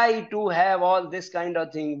 Why to have all this kind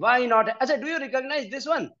of thing? Why not? Achha, do you recognize this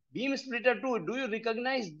one? Beam splitter 2, do you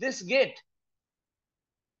recognize this gate?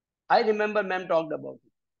 I remember ma'am talked about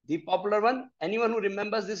it. The popular one, anyone who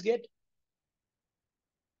remembers this gate?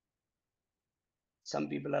 Some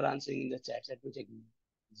people are answering in the chat. Let me check.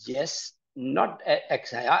 Yes, not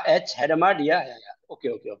X. H, Hadamard. Yeah. Okay.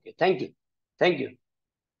 Thank you.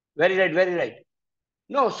 Very right.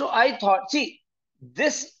 No, so I thought, see,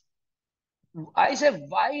 this, I said,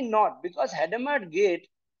 why not? Because Hadamard gate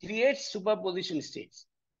creates superposition states.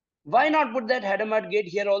 Why not put that Hadamard gate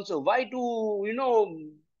here also? Why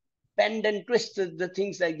to, bend and twist the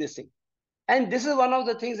things like this thing? And this is one of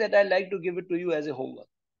the things that I like to give it to you as a homework.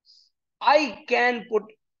 I can put,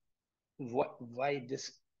 why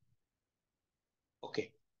this?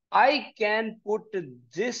 Okay. I can put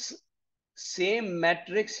this same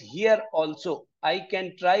matrix here also. I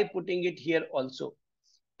can try putting it here also.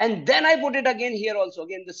 And then I put it again here also,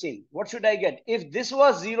 again the same. What should I get? If this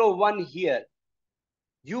was 0, 1 here,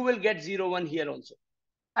 you will get 0, 1 here also.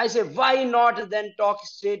 I say, why not then talk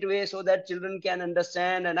straight away so that children can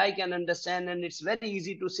understand and I can understand. And it's very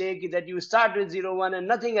easy to say that you start with 0, 1 and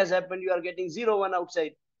nothing has happened. You are getting 0, 1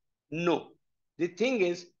 outside. No. The thing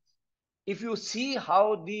is, if you see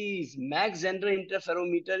how these Mach-Zehnder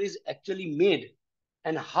interferometer is actually made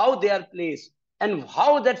and how they are placed and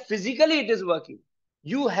how that physically it is working,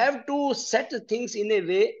 you have to set things in a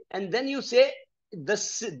way and then you say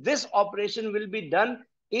this operation will be done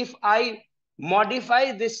if I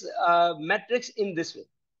modify this matrix in this way.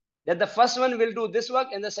 That the first one will do this work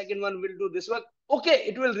and the second one will do this work. Okay,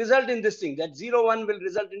 it will result in this thing. That 0, 1 will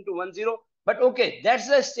result into 1, 0. But okay, that's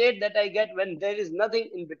the state that I get when there is nothing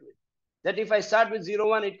in between. That if I start with 0,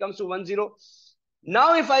 1, it comes to 1, 0.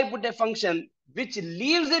 Now if I put a function which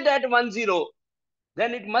leaves it at 1, 0,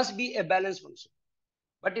 then it must be a balanced function.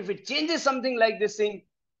 But if it changes something like this thing,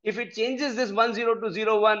 if it changes this 1, 0 to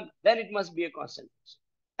 0, 1, then it must be a constant function.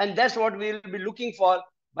 And that's what we will be looking for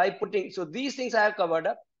by putting. So these things I have covered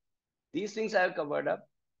up. These things I have covered up.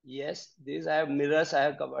 Yes, these I have mirrors I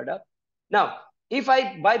have covered up. Now, if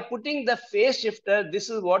by putting the phase shifter, this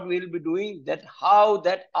is what we will be doing, that how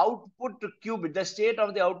that output qubit, the state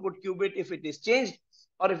of the output qubit, if it is changed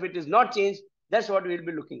or if it is not changed, that's what we will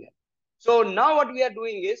be looking at. So now what we are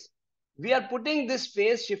doing is, we are putting this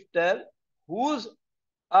phase shifter whose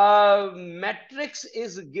matrix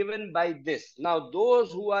is given by this. Now,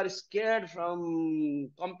 those who are scared from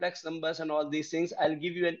complex numbers and all these things, I'll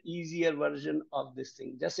give you an easier version of this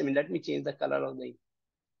thing. Just a minute, let me change the color of the ink.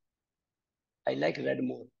 I like red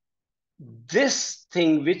more. This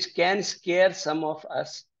thing which can scare some of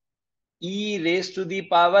us, e raised to the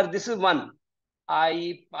power, this is 1.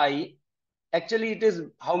 I pi. Actually, it is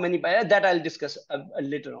how many pi? That I'll discuss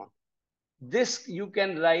later on. This you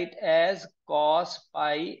can write as cos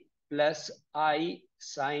pi plus I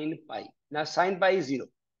sin pi. Now sin pi is 0.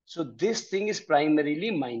 So this thing is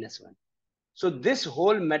primarily -1. So this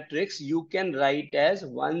whole matrix you can write as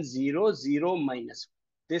 1, 0, 0, -1.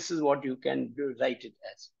 This is what you can write it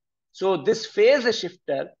as. So this phase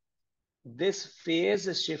shifter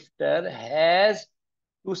has,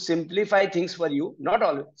 to simplify things for you, not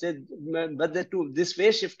all, but this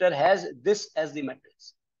phase shifter has this as the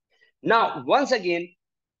matrix. Now, once again,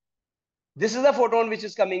 this is the photon which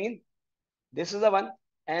is coming in. This is the one.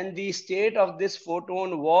 And the state of this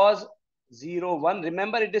photon was 0, 1.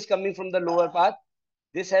 Remember, it is coming from the lower path.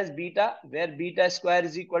 This has beta, where beta square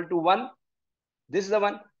is equal to 1. This is the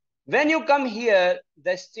one. When you come here,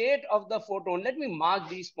 the state of the photon, let me mark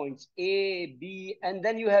these points, A, B, and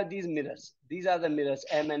then you have these mirrors. These are the mirrors,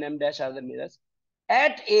 M and M dash are the mirrors.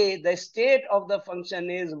 At A, the state of the function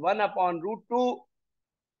is 1 upon root 2,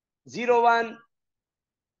 0, 1,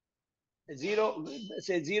 0,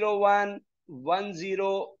 say 0, 1, 1,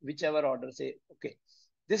 0, whichever order, say, okay.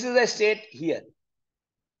 This is the state here.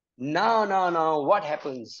 Now, what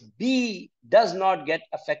happens? B does not get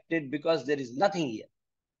affected because there is nothing here.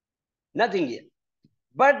 Nothing here.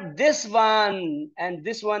 But this one and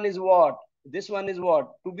this one is what? This one is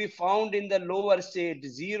what? To be found in the lower state,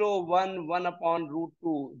 0, 1, 1 upon root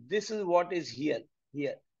 2. This is what is here.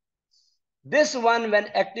 This one, when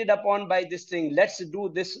acted upon by this thing, let's do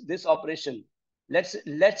this operation. Let's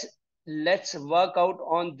work out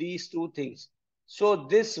on these two things. So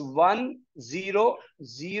this 1, 0,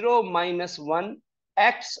 0 minus 1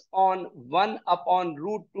 acts on 1 upon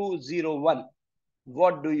root 2, 0, 1.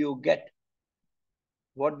 What do you get?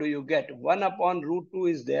 What do you get? 1 upon root 2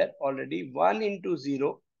 is there already. 1 into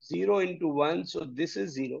 0, 0 into 1. So this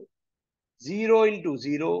is 0. 0 into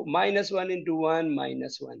 0, minus 1 into 1,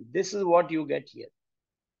 minus 1. This is what you get here.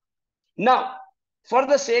 Now, for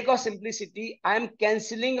the sake of simplicity, I am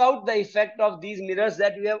cancelling out the effect of these mirrors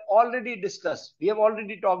that we have already discussed. We have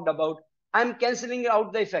already talked about. I am cancelling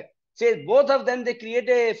out the effect. Say both of them, they create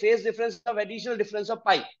a phase difference of additional difference of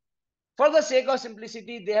pi. For the sake of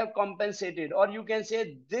simplicity, they have compensated. Or you can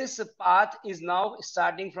say this path is now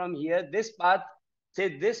starting from here. This path,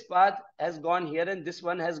 say this path has gone here and this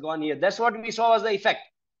one has gone here. That's what we saw was the effect.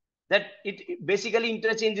 That it basically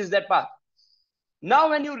interchanges that path. Now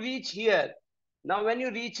when you reach here, the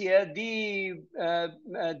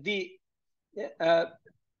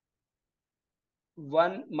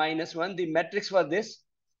 1 minus 1, the matrix for this,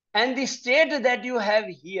 and the state that you have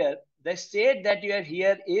here,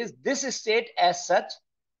 is this state as such,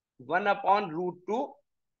 1 upon root 2,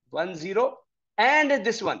 1, 0, and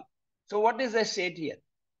this one. So what is the state here?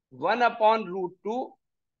 1 upon root 2,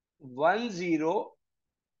 1, 0,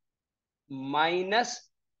 minus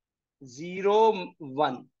 0,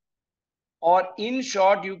 1. Or in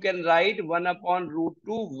short, you can write 1 upon root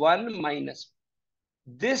 2, 1 minus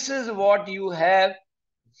 1. This is what you have,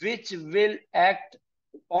 which will act,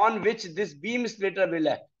 on which this beam splitter will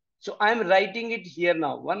act. So I'm writing it here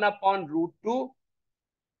now. 1 upon root 2,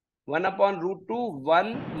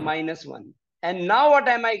 1 minus 1. And now what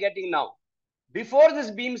am I getting now? Before this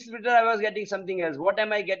beam splitter, I was getting something else. What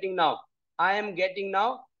am I getting now? I am getting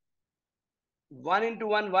now 1 into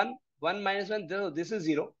 1, 1, 1 minus 1, this is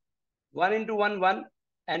 0. 1 into 1, 1,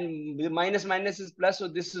 and the minus is plus, so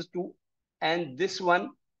this is 2. And this one,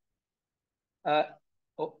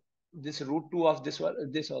 this root 2 of this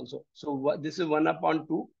one, this also. So this is 1 upon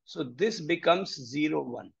 2. So this becomes 0,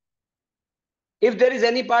 1. If there is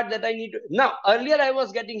any part that I need to, now earlier I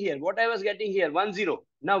was getting here, what I was getting here, 1, 0.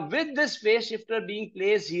 Now with this phase shifter being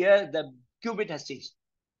placed here, the qubit has changed.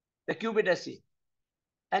 The qubit has changed.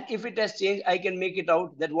 And if it has changed, I can make it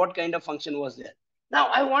out that what kind of function was there. Now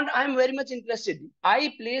I'm very much interested.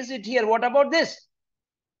 I place it here. What about this?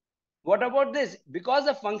 What about this? Because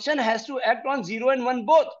the function has to act on 0 and 1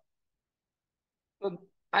 both. So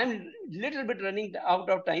I'm little bit running out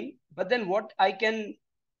of time, but then what I can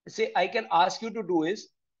say, I can ask you to do is,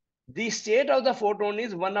 the state of the photon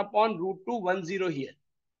is 1 upon root 2, 1, 0 here.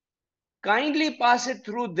 Kindly pass it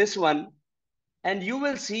through this one and you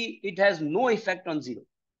will see it has no effect on 0.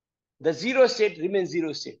 The 0 state remains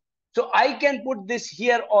 0 state. So I can put this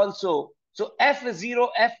here also. So F0,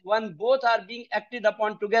 F1, both are being acted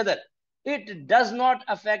upon together. It does not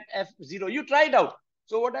affect F0. You try it out.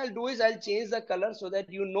 So what I'll do is I'll change the color so that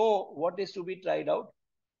you know what is to be tried out.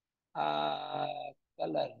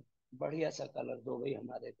 Color, बढ़िया सा color दो भाई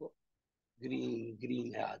हमारे को.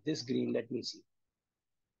 Green, yeah, this green, let me see.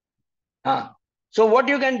 So what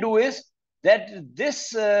you can do is, that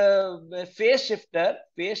this phase shifter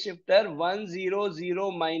 1 0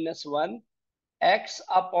 0 minus 1 x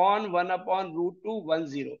upon 1 upon root 2 1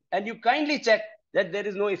 0, and you kindly check that there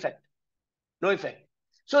is no effect. No effect.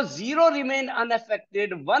 So 0 remained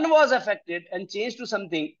unaffected, 1 was affected and changed to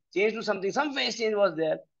something, some phase change was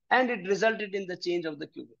there, and it resulted in the change of the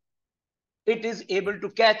qubit. It is able to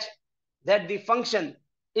catch that the function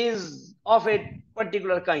is of a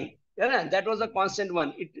particular kind. Yeah, that was a constant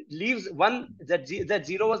one. It leaves one, that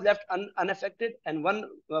 0 was left unaffected, and 1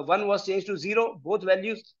 was changed to 0, both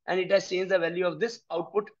values, and it has changed the value of this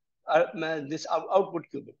output, output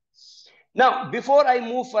qubit. Now, before I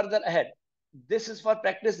move further ahead, this is for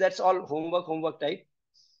practice. That's all homework type.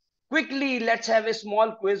 Quickly, let's have a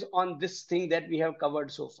small quiz on this thing that we have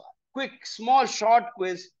covered so far. Quick, small, short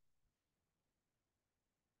quiz,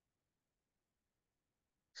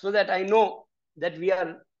 so that I know that we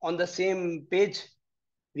are on the same page.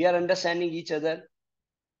 We are understanding each other.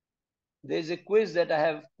 There is a quiz that I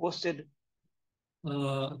have posted.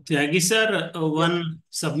 Tyagi sir, one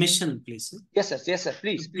submission, please. Yes, sir. Yes, sir.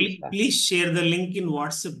 Please. Please share the link in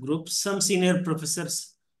WhatsApp group. Some senior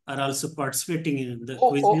professors are also participating in the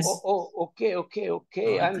quizzes.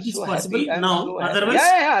 Okay. I'm so happy. Now, otherwise,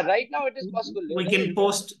 yeah. Right now it is possible. We can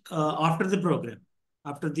post after the program,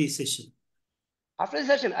 after the session. After the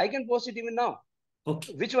session, I can post it even now.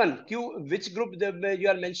 Okay. Which one? Which group you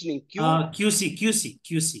are mentioning?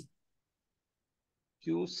 QC.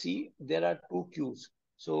 QC, there are 2 Qs.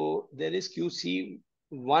 So there is QC1,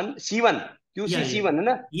 C1. QC1,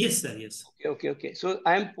 yeah. Yes, sir. Yes. Okay. So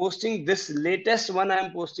I am posting this latest one. I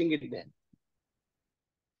am posting it there.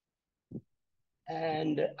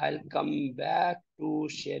 And I'll come back to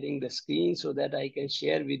sharing the screen so that I can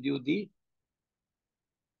share with you the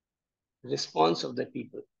response of the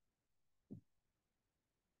people.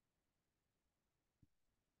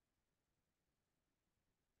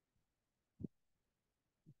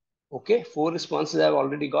 Okay, 4 responses I've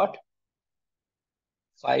already got.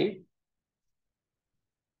 5.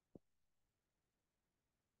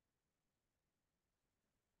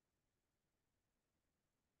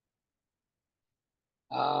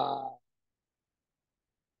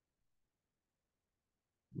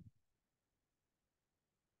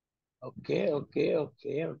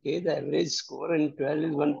 Okay. The average score in 12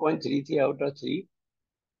 is 1.33 out of 3.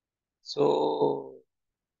 So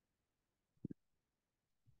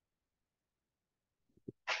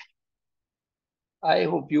I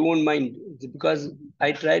hope you won't mind, because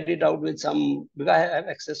I tried it out with some, because I have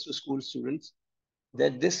access to school students,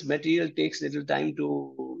 that this material takes little time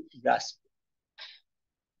to grasp.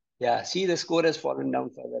 Yeah, see, the score has fallen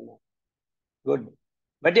down further now. Good.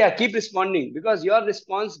 But yeah, keep responding, because your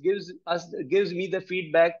response gives me the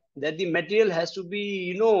feedback that the material has to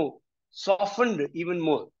be, softened even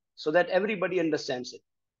more so that everybody understands it.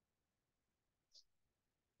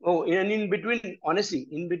 Oh, and in between, honestly,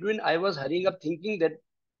 I was hurrying up thinking that,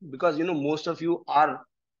 because, most of you are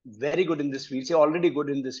very good in this field, say already good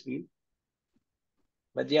in this field.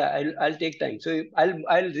 But yeah, I'll take time. So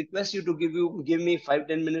I'll request you to give me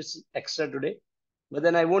 5-10 minutes extra today. But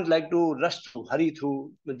then I won't like to hurry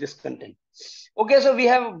through with this content. Okay, so we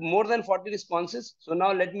have more than 40 responses. So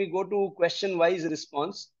now let me go to question-wise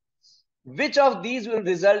response. Which of these will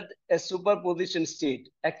result a superposition state?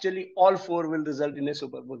 Actually, all 4 will result in a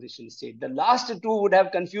superposition state. The last 2 would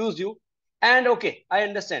have confused you. And okay, I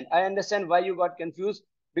understand why you got confused.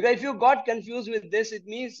 Because if you got confused with this, it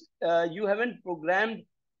means you haven't programmed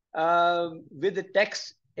with the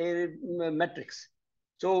text matrix.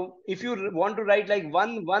 So if you want to write like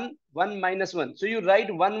 1, 1, 1 minus 1. So you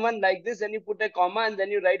write 1, 1 like this, and you put a comma, and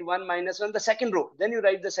then you write 1 minus 1, the second row. Then you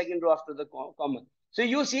write the second row after the comma. So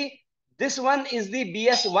you see, this one is the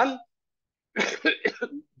BS1,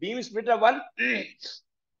 beam splitter 1,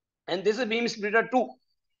 and this is beam splitter 2.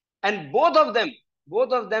 And both of them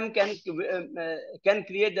can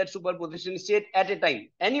create that superposition state at a time.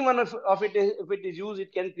 Any one of it, if it is used,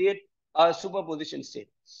 it can create a superposition state.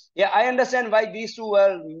 Yeah, I understand why these 2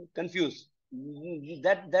 were confused.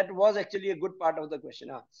 That was actually a good part of the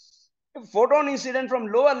question. If photon incident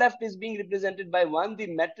from lower left is being represented by 1, the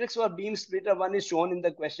matrix for beam splitter 1 is shown in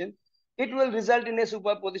the question. It will result in a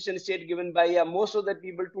superposition state given by most of the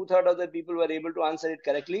people, 2/3 of the people were able to answer it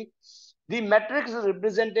correctly. The matrix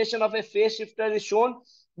representation of a phase shifter is shown.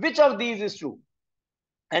 Which of these is true?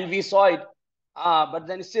 And we saw it, but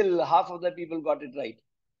then still half of the people got it right.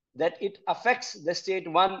 That it affects the state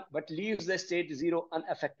 1, but leaves the state 0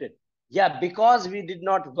 unaffected. Yeah, because we did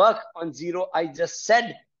not work on 0, I just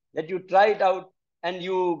said that you try it out and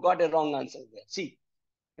you got a wrong answer there. See,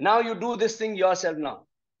 now you do this thing yourself now.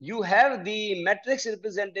 you have the matrix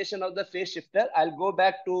representation of the phase shifter. I'll go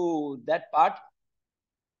back to that part.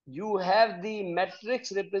 You have the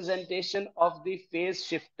matrix representation of the phase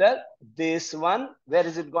shifter. This one, where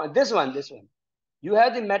is it going? This one. You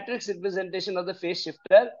have the matrix representation of the phase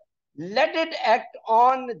shifter. Let it act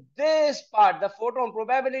on this part. The photon,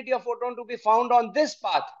 probability of photon to be found on this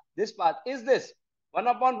path. This path is this 1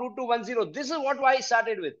 upon root 2 1 0. This is what I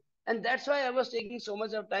started with. And that's why I was taking so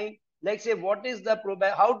much of time. Like say, what is the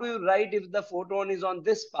probability? How do you write if the photon is on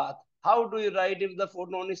this path? How do you write if the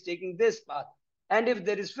photon is taking this path? And if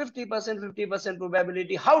there is 50%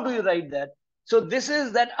 probability, how do you write that? So this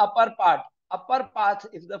is that upper part. Upper path,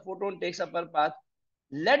 if the photon takes upper path,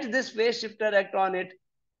 let this phase shifter act on it,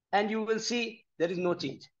 and you will see there is no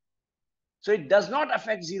change. So it does not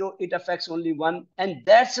affect 0, it affects only 1. And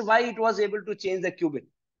that's why it was able to change the qubit.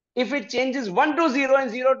 If it changes 1 to 0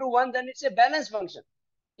 and 0 to 1, then it's a balance function.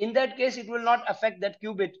 In that case, it will not affect that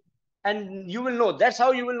qubit. And you will know. That's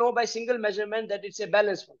how you will know by single measurement that it's a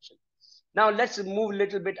balance function. Now let's move a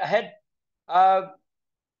little bit ahead.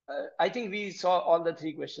 I think we saw all the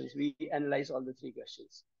 3 questions. We analyzed all the 3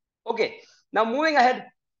 questions. Okay, now moving ahead.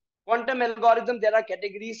 Quantum algorithm, there are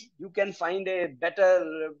categories. You can find a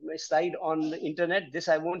better slide on the internet. This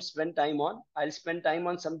I won't spend time on. I'll spend time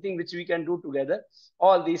on something which we can do together.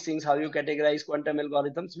 All these things, how you categorize quantum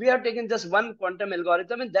algorithms. We have taken just one quantum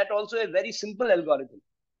algorithm, and that also a very simple algorithm,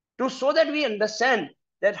 so that we understand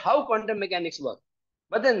that how quantum mechanics work.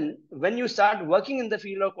 But then when you start working in the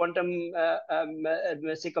field of quantum,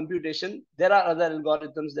 say computation, there are other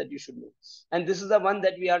algorithms that you should know. And this is the one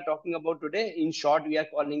that we are talking about today. In short, we are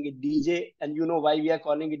calling it DJ. And you know why we are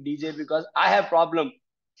calling it DJ? Because I have problem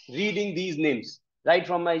reading these names. Right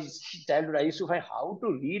from my childhood, I used to find how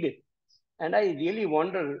to read it. And I really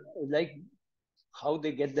wonder, like, how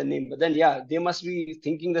they get the name. But then, yeah, they must be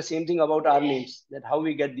thinking the same thing about our names, that how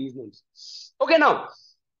we get these names. Okay, now,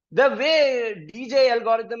 the way DJ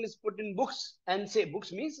algorithm is put in books, and say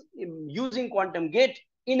books means using quantum gate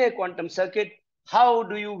in a quantum circuit, how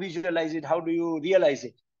do you visualize it? How do you realize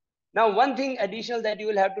it? Now, one thing additional that you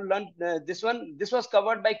will have to learn, this was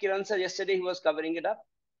covered by Kiran sir yesterday. He was covering it up.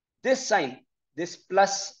 This sign, this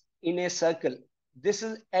plus in a circle, this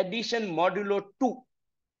is addition modulo 2.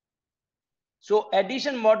 So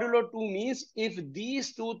addition modulo 2 means if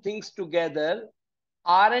these two things together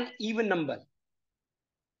are an even number,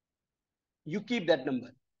 you keep that number.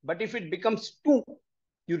 But if it becomes 2,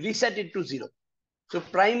 you reset it to 0. So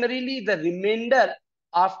primarily the remainder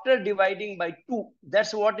after dividing by 2,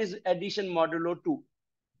 that's what is addition modulo 2.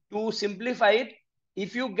 To simplify it,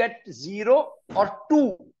 if you get 0 or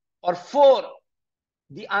 2 or 4,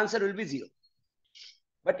 the answer will be 0.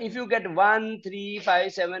 But if you get 1, 3,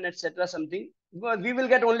 5, 7, etc. something, we will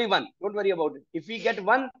get only 1. Don't worry about it. If we get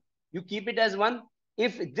 1, you keep it as 1.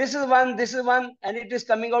 If this is 1, and it is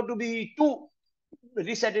coming out to be 2,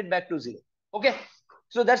 reset it back to 0. Okay.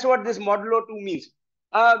 So that's what this modulo 2 means.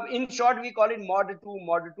 In short, we call it mod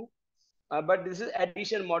 2. But this is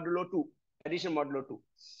addition modulo 2. Addition modulo 2.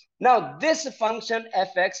 Now, this function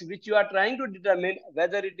fx, which you are trying to determine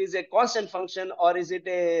whether it is a constant function or is it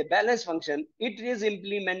a balance function, it is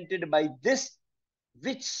implemented by this,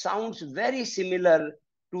 which sounds very similar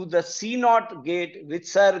to the C0 gate, which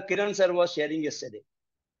Kiran sir was sharing yesterday.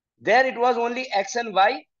 There it was only x and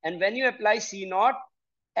y, and when you apply C0,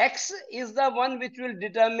 x is the one which will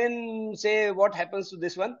determine, say, what happens to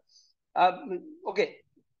this one. Okay,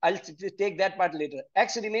 I'll take that part later.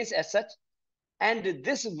 X remains as such. And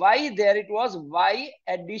this y, there it was y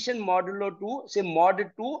addition modulo 2, say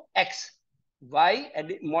mod 2x. Y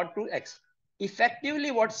mod 2x. Effectively,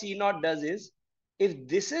 what C0 does is, if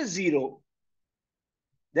this is 0,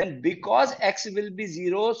 then because x will be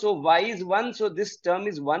 0, so y is 1, so this term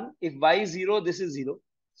is 1. If y is 0, this is 0.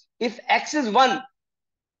 If x is 1,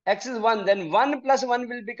 then 1 plus 1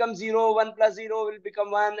 will become 0, 1 plus 0 will become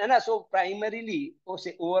 1. And so primarily,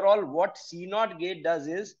 say overall, what C0 gate does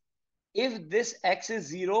is, if this x is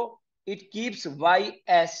 0, it keeps y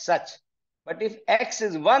as such. But if x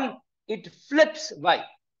is 1, it flips y.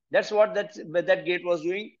 That's what that gate was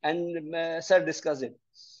doing, and sir discussed it.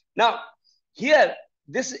 Now, here,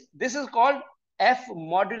 this is called F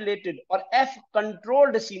modulated or F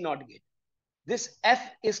controlled C0 gate. This F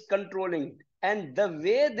is controlling it. And the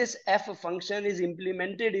way this F function is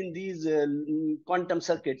implemented in these quantum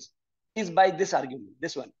circuits is by this argument,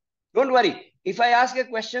 this one. Don't worry. If I ask a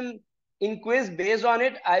question in quiz based on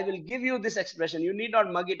it, I will give you this expression. You need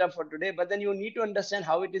not mug it up for today, but then you need to understand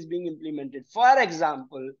how it is being implemented. For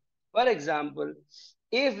example,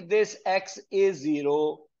 if this x is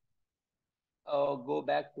 0, go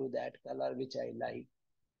back to that color which I like.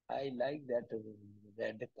 I like that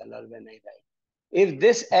red color when I write. If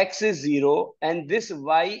this x is 0 and this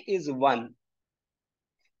y is 1,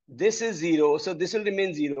 this is 0, so this will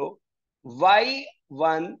remain 0.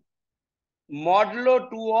 y1 modulo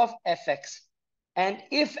 2 of fx. And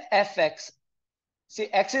if fx, see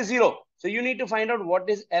x is 0, so you need to find out what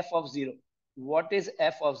is f of 0. What is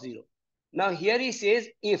f of 0? Now here he says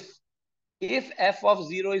if f of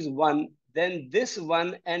 0 is 1, then this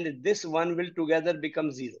 1 and this 1 will together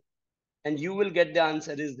become 0. And you will get the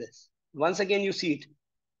answer is this. Once again, you see it.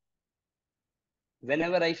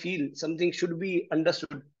 Whenever I feel something should be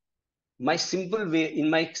understood, my simple way in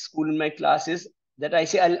my school, in my class is that I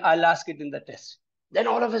say, I'll ask it in the test. Then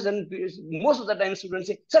all of a sudden, most of the time students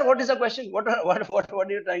say, sir, what is the question? What are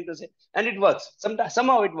you trying to say? And it works.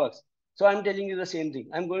 Somehow it works. So I'm telling you the same thing.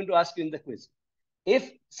 I'm going to ask you in the quiz.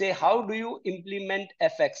 If, say, how do you implement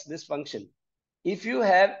fx, this function? If you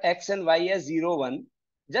have x and y as 0, 1,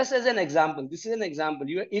 just as an example, this is an example.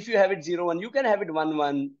 If you have it 0, 1, you can have it 1,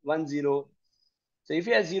 1, 1, 0. So if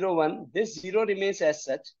you have 0, 1, this 0 remains as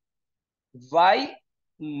such. Y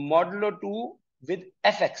modulo 2 with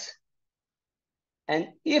fx. And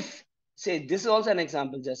if, say, this is also an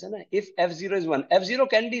example, just if f0 is 1, f0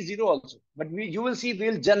 can be 0 also. But you will see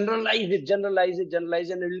we'll generalize it,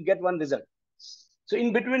 and we'll get one result. So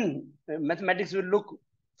in between, mathematics will look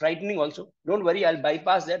frightening also. Don't worry, I'll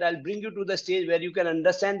bypass that. I'll bring you to the stage where you can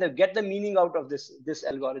understand, get the meaning out of this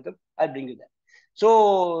algorithm. I'll bring you there.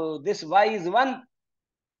 So this y is 1.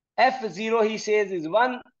 F0, he says, is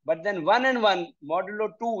 1. But then 1 and 1, modulo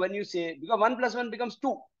 2, when you say, because 1 plus 1 becomes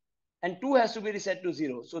 2. And 2 has to be reset to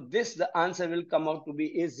 0. So this, the answer will come out to be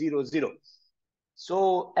is 0, 0.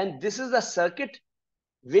 So, and this is the circuit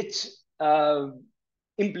which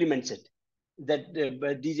implements it, that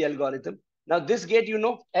DJ algorithm. Now this gate, you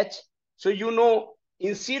know, H. So you know,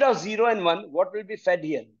 instead of 0 and 1, what will be fed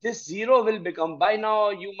here? This 0 will become, by now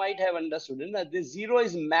you might have understood, that this 0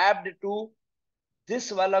 is mapped to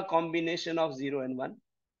this wala combination of 0 and 1.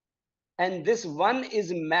 And this 1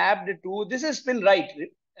 is mapped to, this is spin right,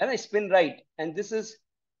 spin right. And this is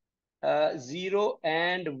 0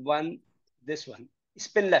 and 1, this one,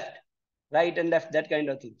 spin left. Right and left, that kind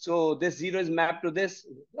of thing. So this 0 is mapped to this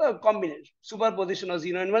combination, superposition of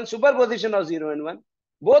 0 and 1, superposition of 0 and 1.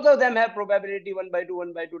 Both of them have probability 1 by 2,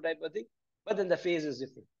 1 by 2 type of thing, but then the phase is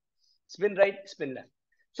different. Spin right, spin left.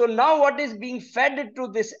 So now what is being fed to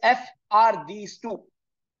this F are these two.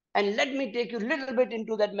 And let me take you a little bit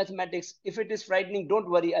into that mathematics. If it is frightening, don't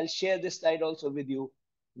worry, I'll share this slide also with you.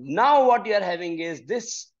 Now what you are having is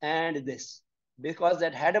this and this, because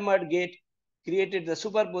that Hadamard gate created the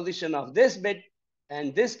superposition of this bit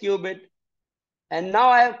and this qubit. And now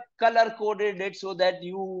I have color coded it so that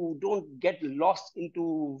you don't get lost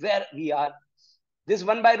into where we are. This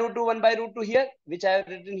 1 by root 2, 1 by root 2 here, which I have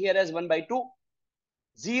written here as 1 by 2,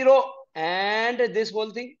 0, and this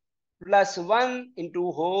whole thing plus 1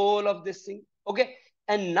 into whole of this thing. Okay.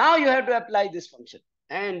 And now you have to apply this function.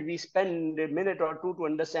 And we spend a minute or two to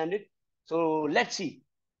understand it. So let's see.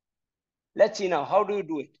 Let's see now. How do you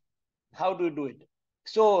do it? How do you do it?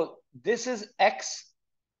 So this is x,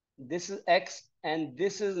 and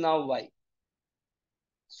this is now y.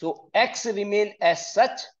 So x remain as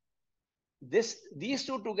such. These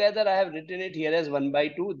two together, I have written it here as 1 by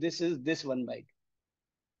 2. This is this 1 by 2.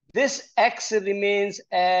 This x remains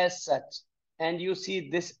as such. And you see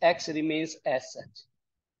this x remains as such.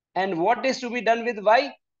 And what is to be done with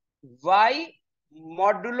y? Y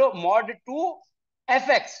modulo mod 2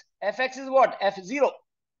 fx. Fx is what? F0.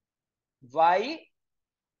 Y,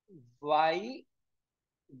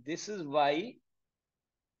 this is y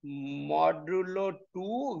modulo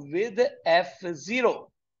 2 with f0.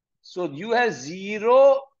 So you have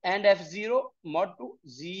 0 and f0 mod 2,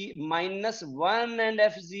 z minus 1 and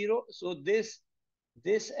f0. So this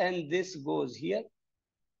and this goes here.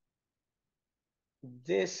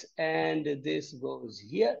 This and this goes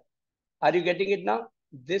here. Are you getting it now?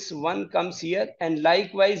 This one comes here, and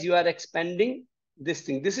likewise you are expanding this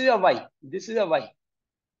thing. This is a y. This is a y.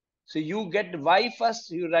 So you get y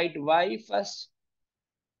first. You write y first.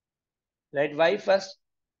 Write y first,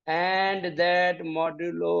 and that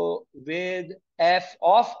modulo with f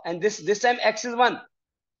of, and this time x is 1.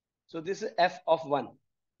 So this is f of 1.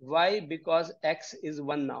 Why? Because x is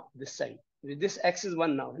 1 now. This time, this x is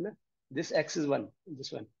 1 now. This x is 1.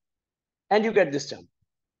 This one, and you get this term.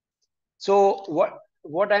 So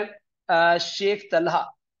what I'm Sheikh Talha.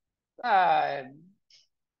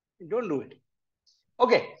 Don't do it.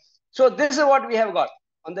 Okay. So this is what we have got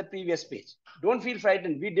on the previous page. Don't feel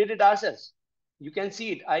frightened. We did it ourselves. You can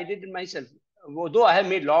see it. I did it myself. Though I have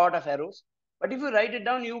made a lot of errors, But if you write it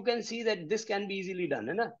down, you can see that this can be easily done.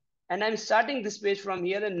 Right? And I'm starting this page from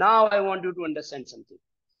here, and now I want you to understand something.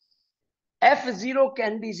 F0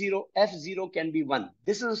 can be 0, F0 can be 1.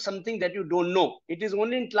 This is something that you don't know. It is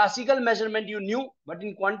only in classical measurement you knew, but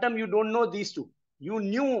in quantum you don't know these two. You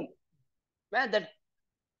knew that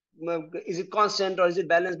is it constant or is it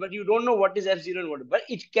balanced, but you don't know what is F0 and what. But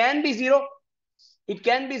it can be 0, it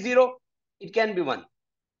can be 0, it can be 1.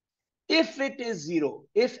 If it is 0,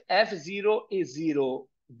 if F0 is 0,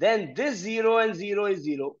 then this 0 and 0 is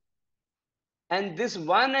 0, and this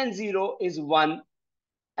 1 and 0 is 1,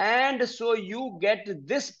 and so you get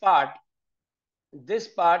this part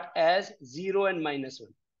as 0 and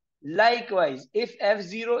 -1. Likewise, if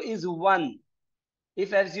F0 is 1,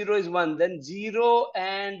 then 0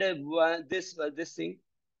 and this thing,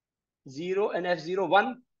 0 and F0,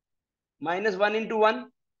 1, -1 into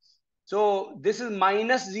 1. So this is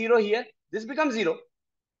 -0 here. This becomes 0.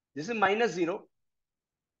 This is -0.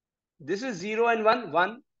 This is 0 and 1,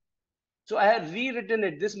 1. So I have rewritten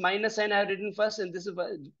it. This minus sign I have written first, and this is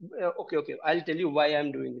okay. I'll tell you why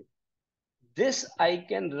I'm doing it. This I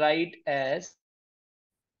can write as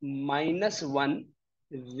 -1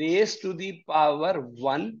 raised to the power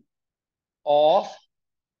 1 of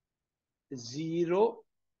 0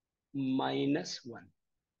 minus 1.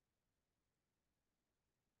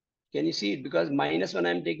 Can you see it? Because -1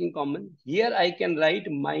 I'm taking common. Here I can write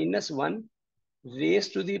 -1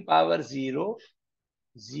 raised to the power 0,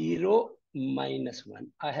 0 minus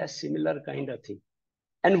 1. I have similar kind of thing.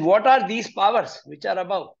 And what are these powers which are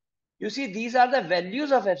above? You see, these are the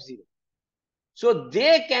values of F0. So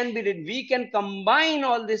they can be written. We can combine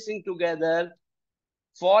all this thing together.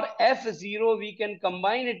 For F0, we can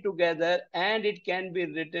combine it together, and it can be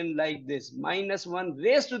written like this: -1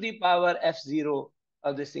 raised to the power F0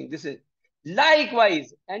 of this thing. This is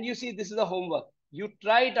likewise, and you see, this is the homework. You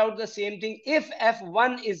try it out the same thing. If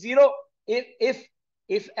F1 is 0,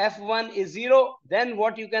 if F1 is 0, then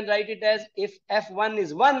what you can write it as? If F1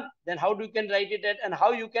 is 1, then how you can write it at, and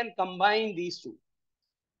how you can combine these two.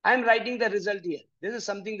 I'm writing the result here. This is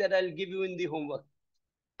something that I'll give you in the homework.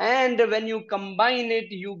 And when you combine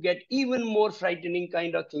it, you get even more frightening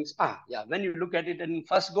kind of things. When you look at it in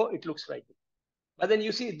first go, it looks frightening. But then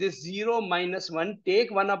you see this 0 minus 1, take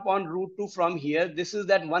 1 upon √2 from here. This is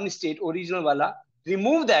that one state, original wala.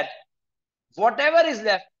 Remove that. Whatever is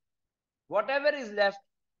left,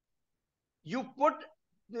 you put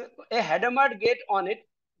a Hadamard gate on it.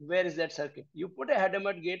 Where is that circuit? You put a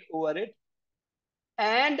Hadamard gate over it,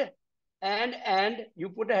 and you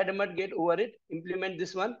put a Hadamard gate over it, implement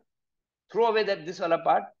this one, throw away this wala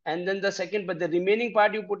part, and then the second, but the remaining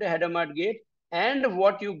part you put a Hadamard gate, and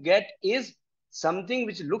what you get is something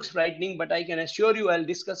which looks frightening, but I can assure you, I'll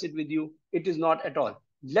discuss it with you. It is not at all.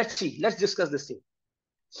 Let's see. Let's discuss this thing.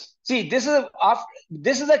 See, this is a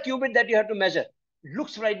qubit that you have to measure.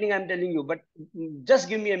 Looks frightening, I'm telling you, but just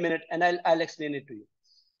give me a minute and I'll explain it to you.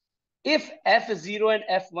 If F0 and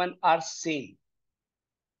F1 are same,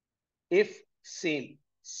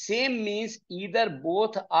 same means either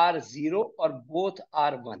both are 0 or both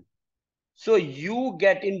are 1. So you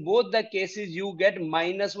get, in both the cases, you get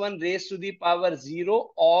 -1 raised to the power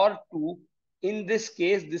 0 or 2. In this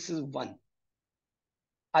case, this is 1.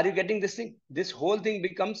 Are you getting this thing? This whole thing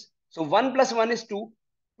becomes, so 1 plus 1 is 2.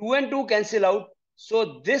 2 and 2 cancel out.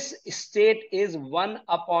 So this state is 1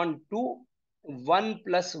 upon 2, 1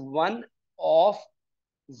 plus 1 of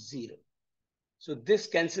 0. So this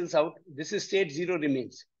cancels out. This is state 0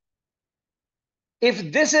 remains.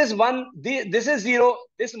 If this is 1, this is 0,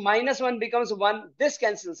 this -1 becomes 1, this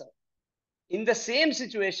cancels out. In the same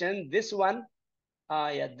situation, this one,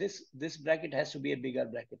 this bracket has to be a bigger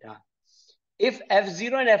bracket. If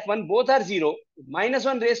F0 and F1 both are 0,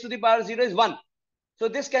 -1 raised to the power 0 is 1. So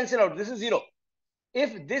this cancel out, this is 0.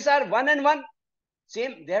 If these are 1 and 1,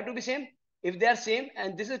 same, they have to be same. If they are same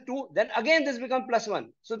and this is 2, then again this becomes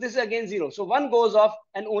 +1. So this is again 0. So 1 goes off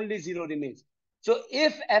and only 0 remains. So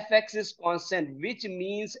if Fx is constant, which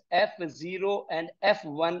means F0 and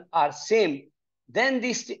F1 are same, then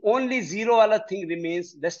this only 0 wala thing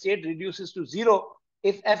remains. The state reduces to 0.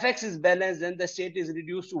 If Fx is balanced, then the state is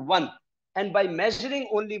reduced to 1. And by measuring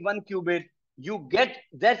only one qubit, you get,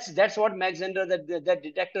 that's what Mach Zehnder, that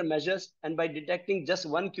detector measures. And by detecting just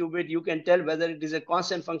one qubit, you can tell whether it is a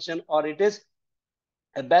constant function or it is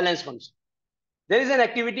a balanced function. There is an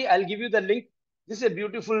activity, I'll give you the link. This is a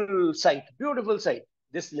beautiful site,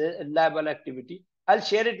 this lab activity. I'll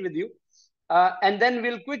share it with you. And then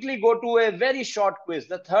we'll quickly go to a very short quiz,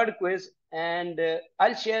 the third quiz. And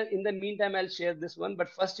I'll share, in the meantime, I'll share this one. But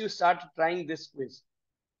first you start trying this quiz.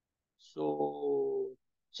 So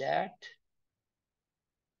chat.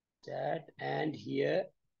 Chat, and here,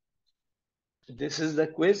 this is the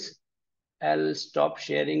quiz. I'll stop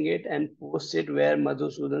sharing it and post it where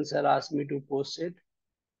Madhusudan sir asked me to post it.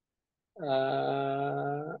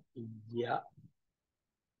 Yeah.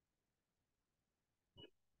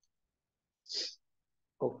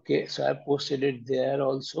 Okay, so I posted it there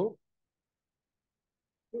also.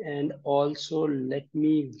 And also let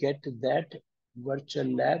me get that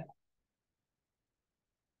virtual lab.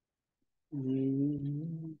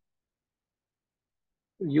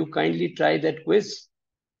 You kindly try that quiz,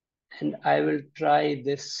 and I will try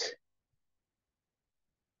this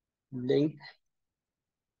link.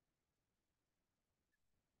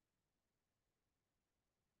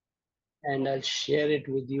 And I'll share it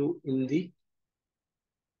with you in the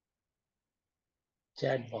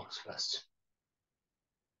chat box first.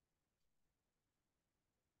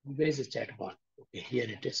 Where's the chat box? Okay, here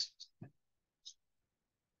it is.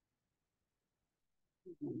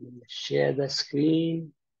 Share the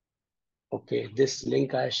screen. Okay, this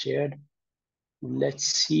link I shared. Let's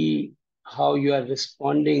see how you are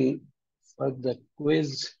responding for the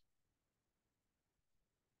quiz.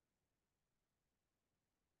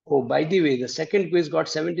 Oh, by the way, the second quiz got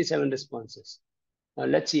 77 responses. Now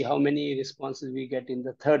let's see how many responses we get in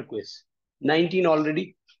the third quiz. 19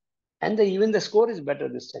 already. And even the score is better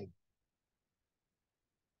this time.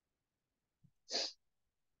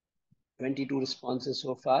 22 responses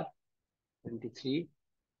so far. 23.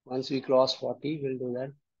 Once we cross 40, we'll do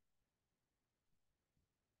that.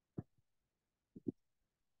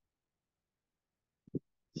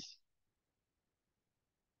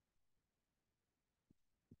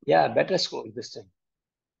 Yeah, better score this time.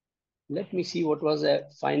 Let me see what was the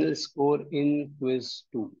final score in quiz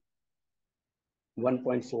 2.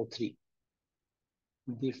 1.43.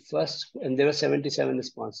 The first, and there were 77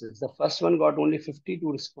 responses. The first one got only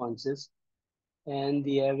 52 responses, and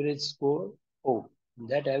the average score, oh,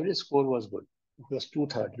 that average score was good. It was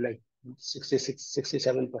 2/3, like 66,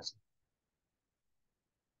 67%.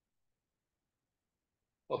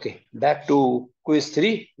 Okay, back to quiz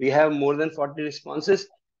 3. We have more than 40 responses.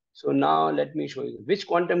 So now let me show you which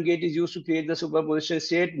quantum gate is used to create the superposition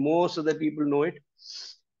state. Most of the people know it.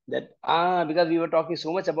 That because we were talking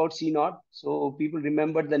so much about C0, so people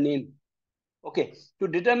remembered the name. Okay, to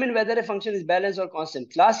determine whether a function is balanced or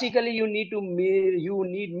constant, classically you need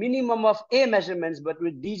minimum of A measurements, but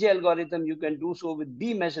with DJ algorithm you can do so with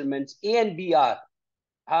B measurements. A and B are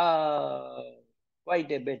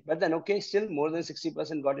quite a bit, but then okay, still more than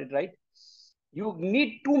 60% got it right. You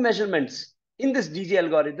need 2 measurements in this DJ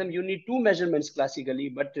algorithm. You need 2 measurements classically,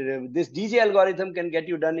 but this DJ algorithm can get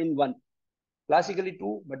you done in 1. Classically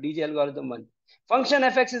 2, but DJ algorithm 1. Function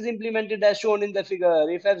fx is implemented as shown in the figure.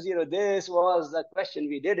 If f0, this was the question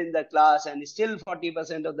we did in the class, and still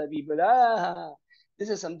 40% of the people, this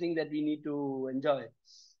is something that we need to enjoy.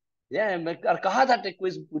 Yeah, kaha tha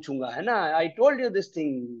quiz puchunga, hai na? I told you this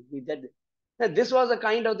thing. This was a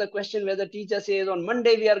kind of the question where the teacher says on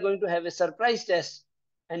Monday we are going to have a surprise test,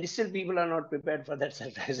 and still people are not prepared for that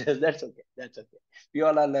surprise test. That's okay. That's okay. We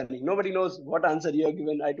all are learning. Nobody knows what answer you are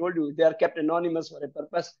given. I told you they are kept anonymous for a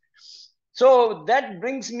purpose. So that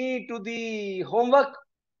brings me to the homework.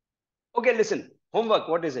 Okay, listen. Homework,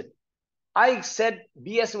 what is it? I said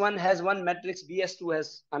BS1 has one matrix, BS2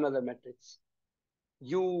 has another matrix.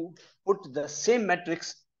 You put the same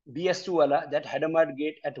matrix BS2 wala, that Hadamard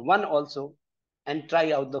gate, at 1 also, and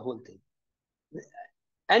try out the whole thing.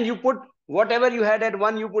 And you put whatever you had at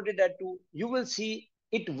 1, you put it at 2. You will see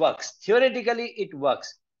it works. Theoretically, it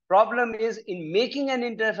works. Problem is in making an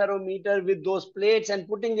interferometer with those plates and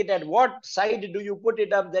putting it at what side do you put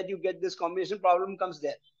it up that you get this combination. Problem comes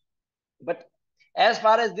there. But as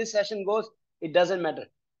far as this session goes, it doesn't matter.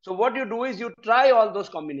 So what you do is you try all those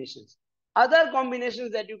combinations. Other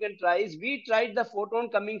combinations that you can try is, we tried the photon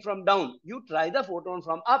coming from down. You try the photon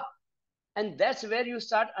from up. And that's where you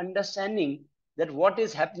start understanding that what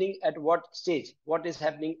is happening at what stage, what is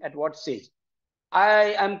happening at what stage.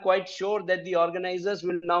 I am quite sure that the organizers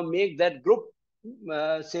will now make that group,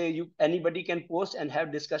 anybody can post and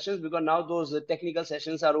have discussions, because now those technical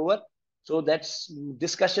sessions are over. So that's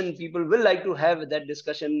discussion. People will like to have that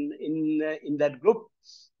discussion in that group.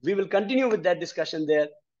 We will continue with that discussion there.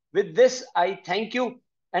 With this, I thank you.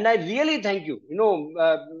 And I really thank you,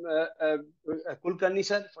 Kulkarni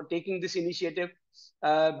sir, for taking this initiative,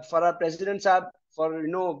 for our president sir, for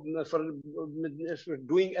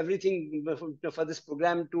doing everything for this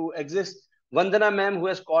program to exist. Vandana ma'am, who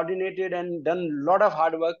has coordinated and done a lot of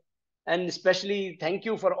hard work. And especially thank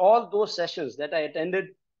you for all those sessions that I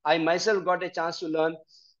attended. I myself got a chance to learn.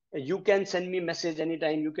 You can send me message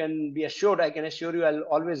anytime. You can be assured, I can assure you, I'll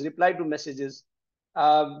always reply to messages.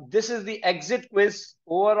 This is the exit quiz,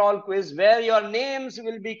 overall quiz, where your names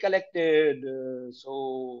will be collected.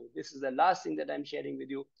 So this is the last thing that I'm sharing with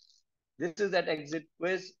you. This is that exit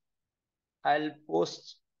quiz. I'll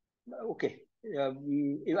post. Okay.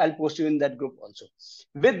 I'll post you in that group also.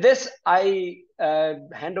 With this, I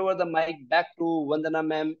hand over the mic back to Vandana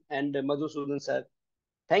ma'am and Madhusudan sir.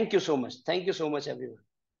 Thank you so much. Thank you so much, everyone.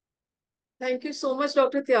 Thank you so much,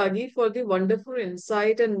 Dr. Tyagi, for the wonderful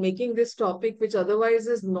insight and making this topic, which otherwise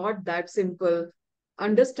is not that simple,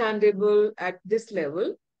 understandable at this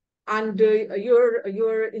level. And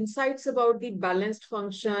your insights about the balanced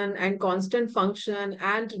function and constant function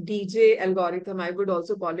and DJ algorithm, I would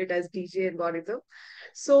also call it as DJ algorithm.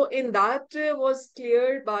 So in that was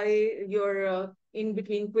cleared by your in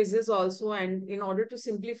between quizzes also, and in order to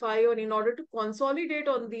simplify or in order to consolidate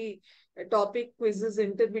on the topic quizzes,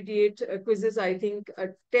 intermediate quizzes, I think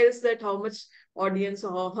tells that how much audience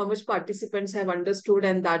or how much participants have understood,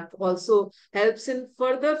 and that also helps in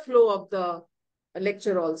further flow of the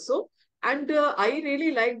lecture also. And I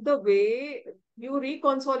really like the way you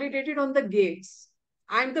reconsolidated on the gates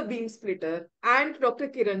and the beam splitter and Dr.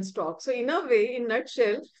 Kiran's talk. So in a way, in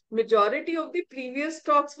nutshell, majority of the previous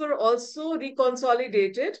talks were also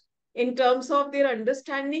reconsolidated in terms of their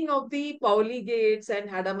understanding of the Pauli gates and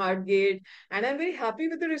Hadamard gate. And I'm very happy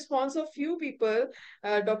with the response of few people,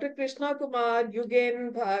 Dr. Krishna Kumar,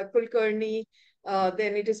 Yugen Kulkarni,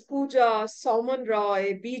 then it is Pooja, Sauman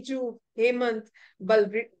Roy, Biju, Hemant,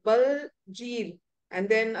 Baljeel, and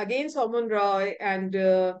then again Sauman Roy and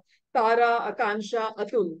Tara, Akansha,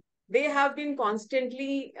 Atul. They have been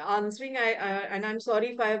constantly answering. And I'm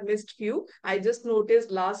sorry if I have missed few. I just noticed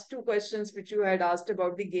last two questions which you had asked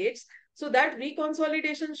about the gates. So that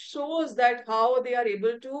reconsolidation shows that how they are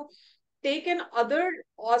able to take an other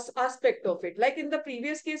aspect of it. Like in the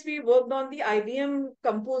previous case, we worked on the IBM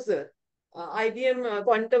composer, IBM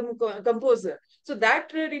quantum composer. So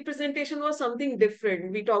that representation was something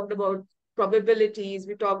different. We talked about probabilities,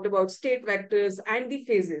 we talked about state vectors and the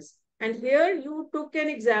phases. And here you took an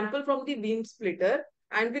example from the beam splitter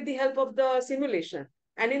and with the help of the simulation.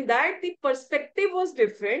 And in that, the perspective was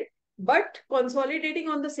different, but consolidating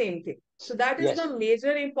on the same thing. So that is Yes. the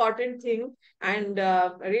major important thing, and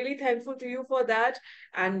really thankful to you for that.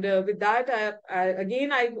 And with that,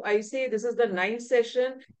 I say this is the ninth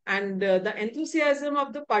session, and the enthusiasm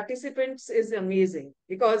of the participants is amazing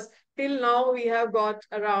because till now we have got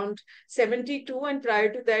around 72, and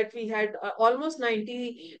prior to that we had almost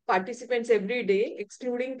 90 participants every day,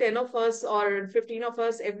 excluding 10 of us or 15 of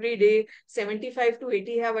us every day. 75 to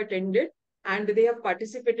 80 have attended, and they have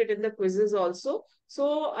participated in the quizzes also.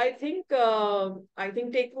 So I think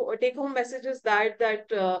take home message is that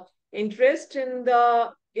interest in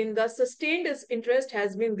the sustained interest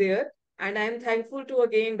has been there. And I am thankful to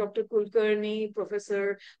again Dr. Kulkarni,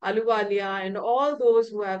 Professor Aluwalia, and all those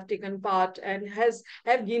who have taken part and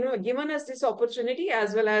have given us this opportunity,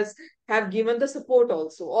 as well as have given the support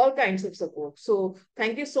also, all kinds of support. So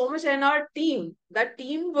thank you so much. And our team, that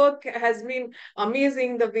teamwork has been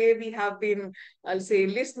amazing, the way we have been, I'll say,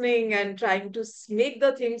 listening and trying to make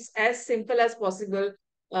the things as simple as possible.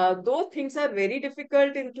 Those things are very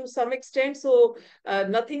difficult to some extent. So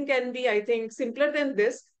nothing can be, I think, simpler than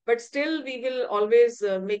this. But still, we will always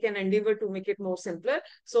make an endeavor to make it more simpler.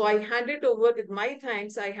 So I hand it over with my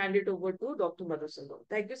thanks. I hand it over to Dr. Madhusudan.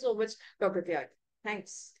 Thank you so much, Dr. Tyagi.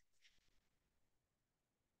 Thanks.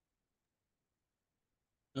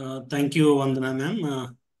 Thank you, Vandana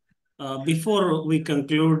ma'am. Before we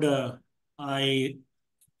conclude, I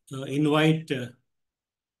invite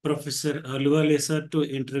Professor Aluwale sir to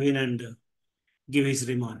intervene and give his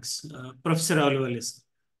remarks. Professor Aluwale sir.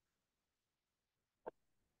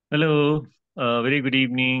 Hello, very good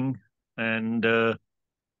evening. And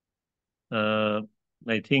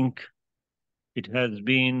I think it has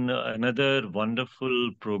been another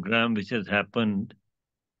wonderful program which has happened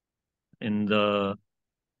in the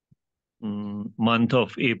month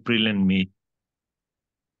of April and May.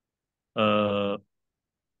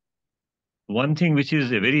 One thing which is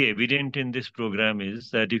very evident in this program is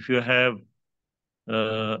that if you have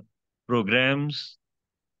programs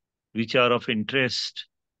which are of interest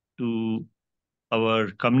to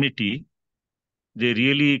our community, they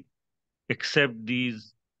really accept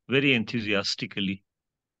these very enthusiastically.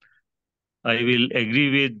 I will agree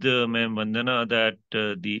with Ma'am Vandana that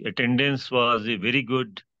the attendance was a very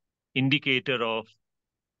good indicator of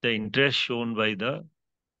the interest shown by the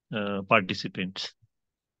participants.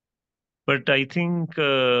 But I think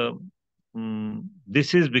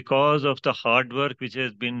this is because of the hard work which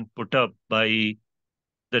has been put up by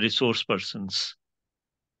the resource persons.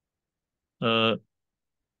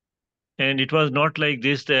 And it was not like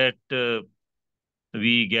this that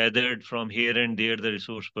we gathered from here and there the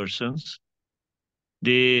resource persons.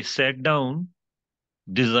 They sat down,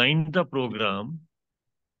 designed the program,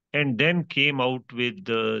 and then came out with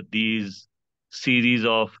these series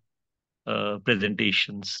of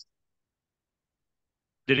presentations.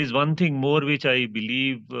 There is one thing more which I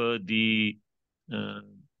believe the uh,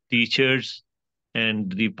 teachers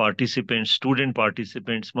and the participants, student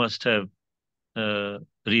participants must have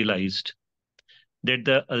realized that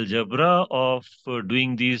the algebra of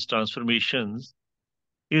doing these transformations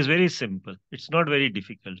is very simple. It's not very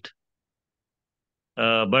difficult.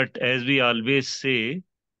 But as we always say,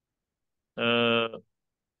 uh,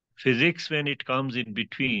 physics, when it comes in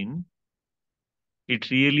between, it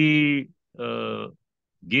really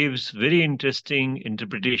gives very interesting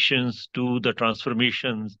interpretations to the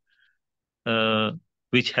transformations uh,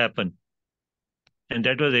 which happen. And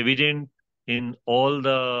that was evident in all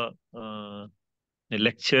the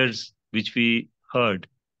lectures which we heard.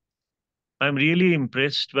 I'm really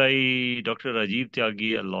impressed by Dr. Rajiv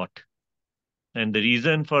Tyagi a lot. And the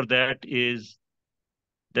reason for that is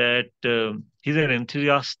that he's an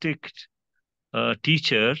enthusiastic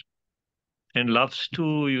teacher and loves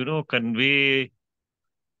to, convey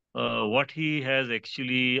what he has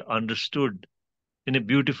actually understood in a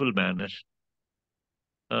beautiful manner.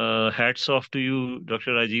 Hats off to you,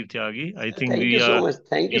 Dr. Rajiv Tyagi. I think Thank you so much.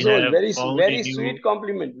 Thank you we so much. have Very, found very in you, sweet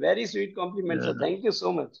compliment. Very sweet compliment, sir. Thank you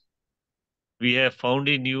so much. we have found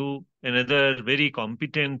in you another very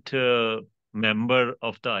competent member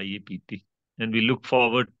of the IAPT, and we look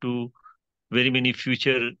forward to very many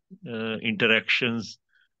future interactions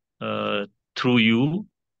uh, through you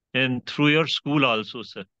and through your school also,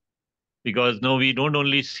 sir. Because now we don't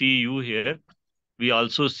only see you here, we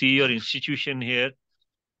also see your institution here,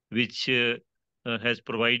 which has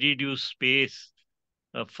provided you space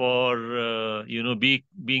for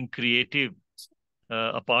being creative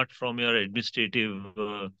apart from your administrative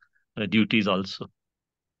duties also.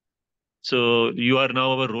 So you are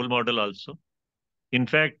now our role model also. In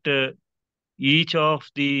fact, each of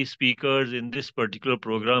the speakers in this particular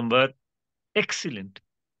program were excellent.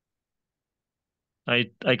 I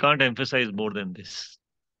can't emphasize more than this.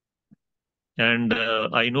 And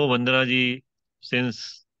I know Vandana ji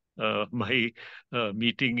since my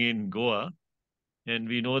meeting in Goa, and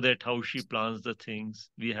we know that how she plans the things.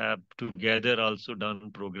 We have together also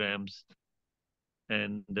done programs,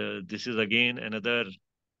 and this is again another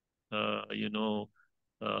uh, you know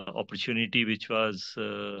opportunity which was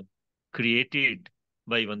created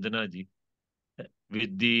by Vandana ji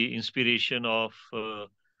with the inspiration of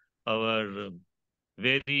our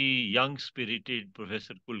very young spirited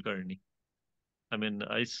Professor Kulkarni. I mean,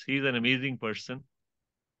 he's an amazing person.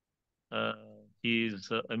 Uh, he's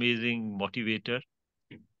an amazing motivator.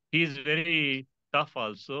 He's very tough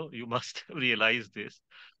also. You must have realized this.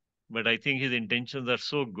 But I think his intentions are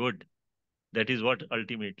so good. That is what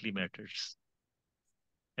ultimately matters.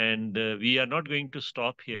 And we are not going to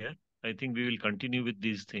stop here. I think we will continue with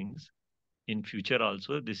these things in future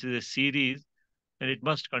also. This is a series and it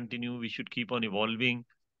must continue. We should keep on evolving.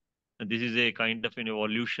 And this is a kind of an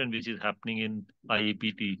evolution which is happening in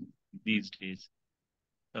IAPT these days.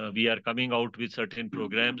 We are coming out with certain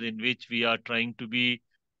programs in which we are trying to be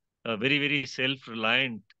very, very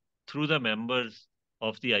self-reliant through the members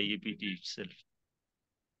of the IAPT itself.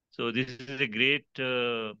 So this is a great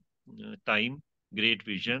time, great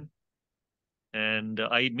vision. And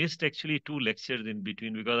I missed actually 2 lectures in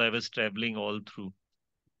between because I was traveling all through.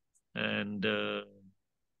 And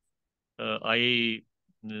I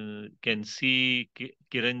can see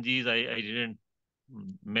Kiranji's, I didn't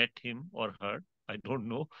met him or her, I don't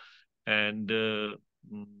know. And mm,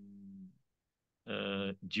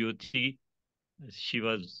 Jyoti, she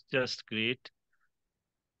was just great.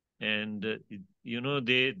 And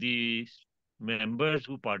the members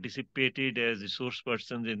who participated as resource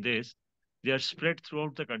persons in this, they are spread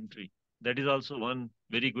throughout the country. That is also one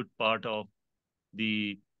very good part of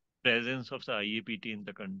the presence of the IAPT in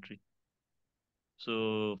the country.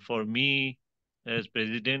 So for me as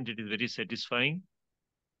president, it is very satisfying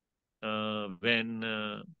when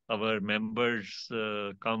our members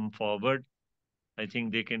come forward. I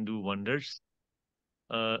think they can do wonders.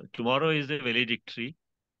 Tomorrow is the valedictory,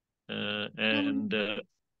 and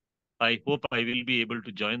I hope I will be able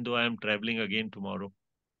to join, though I am traveling again tomorrow.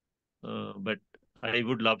 But I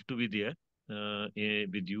would love to be there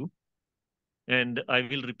with you. And I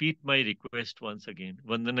will repeat my request once again.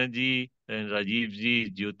 Vandana ji and Rajiv ji,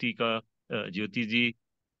 Jyoti ji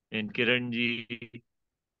and Kiran ji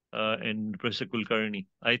and Professor Kulkarni.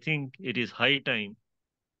 I think it is high time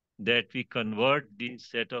that we convert this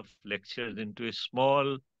set of lectures into a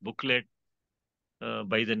small booklet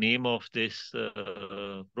by the name of this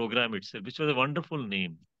program itself, which was a wonderful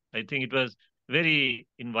name. I think it was very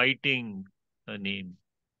inviting name.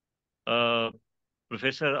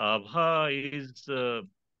 Professor Abha is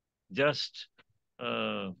just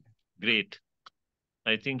great.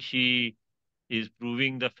 I think she is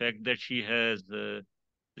proving the fact that she has the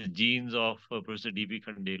genes of Professor D.P.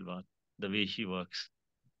 Khandelwal, the way she works.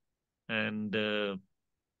 And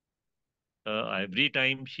every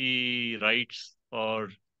time she writes or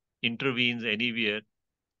intervenes anywhere,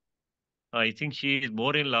 I think she is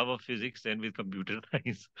more in love of physics than with computer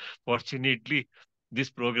science. Fortunately, this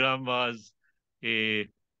program was a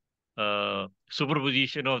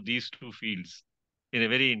superposition of these two fields in a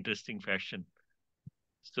very interesting fashion.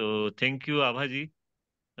 So thank you, Abhaji.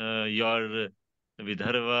 Your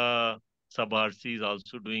Vidharva Sub-RC is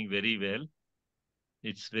also doing very well.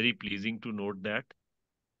 It's very pleasing to note that.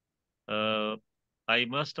 I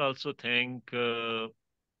must also thank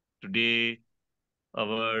today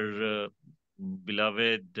our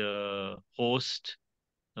beloved host,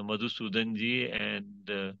 Madhusudanji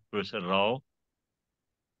and Professor Rao.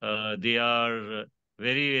 They are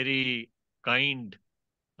very, very kind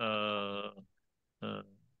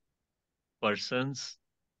persons,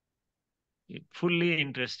 fully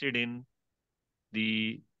interested in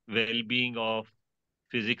the well-being of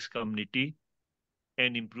physics community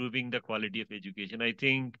and improving the quality of education. I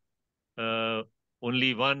think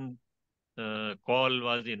only one call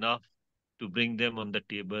was enough to bring them on the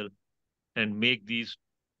table and make these,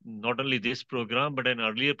 not only this program, but an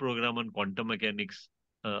earlier program on quantum mechanics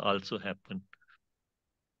also happen.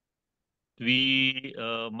 We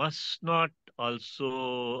must not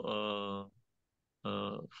also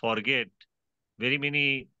forget very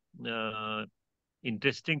many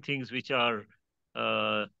interesting things which are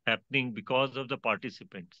happening because of the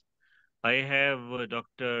participants. I have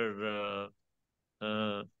Dr.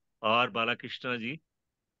 R. Balakrishna ji.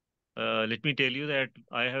 Let me tell you that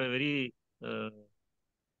I have a very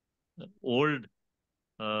old,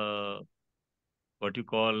 what you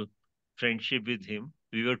call, friendship with him.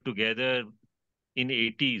 We were together in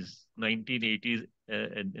 80s, 1980s,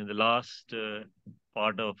 in the last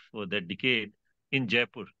part of that decade in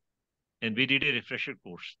Jaipur. And we did a refresher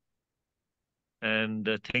course. And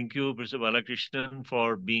thank you, Professor Balakrishnan,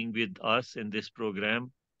 for being with us in this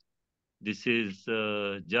program. This is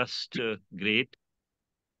just great.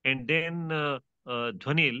 And then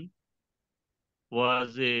Dhwanil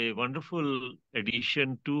was a wonderful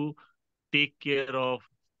addition to take care of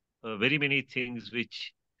very many things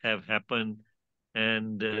which have happened.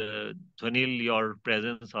 And Dhwanil, your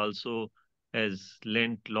presence also has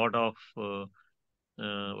lent a lot of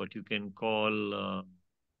what you can call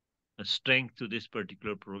strength to this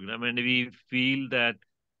particular program. And we feel that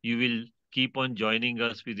you will keep on joining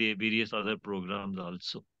us with the various other programs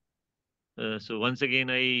also. So once again,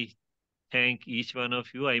 I thank each one of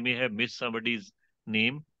you. I may have missed somebody's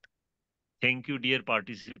name. Thank you, dear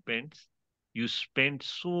participants. You spent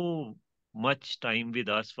so much time with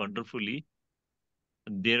us wonderfully.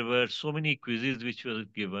 There were so many quizzes which were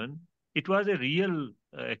given. It was a real,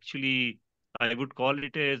 actually, I would call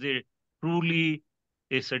it as a truly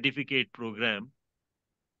a certificate program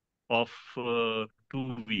of 2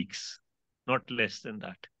 weeks, not less than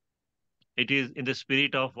that. It is in the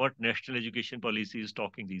spirit of what national education policy is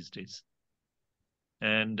talking these days.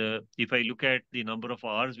 And if I look at the number of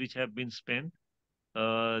hours which have been spent,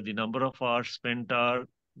 the number of hours spent are,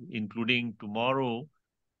 including tomorrow,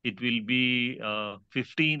 it will be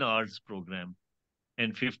 15 hours program.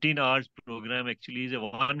 And 15 hours program actually is a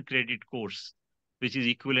 1 credit course, which is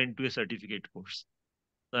equivalent to a certificate course.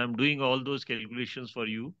 So I'm doing all those calculations for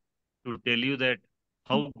you to tell you that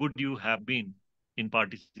how good you have been in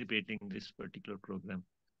participating in this particular program.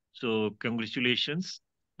 So congratulations.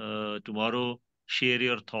 Tomorrow, share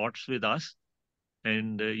your thoughts with us.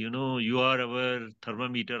 And you are our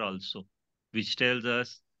thermometer also, which tells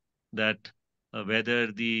us that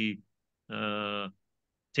whether the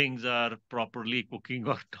things are properly cooking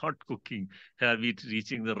or not cooking, are we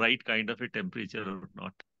reaching the right kind of a temperature or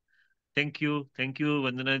not. Thank you,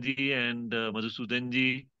 Vandana ji and Madhusudan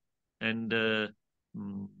ji and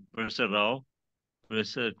Professor Rao,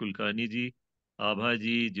 Professor Kulkarni ji, Abha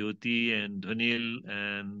ji, Jyoti and Dhwanil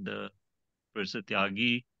and Professor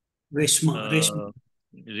Tyagi, Reshma.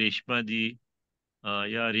 Reshma ji.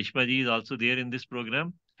 Yeah, Reshma ji is also there in this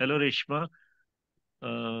program. Hello, Reshma.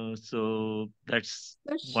 So that's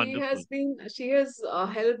So wonderful. she has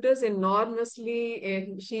helped us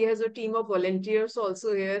enormously. She has a team of volunteers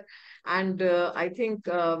also here, and I think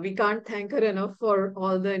we can't thank her enough for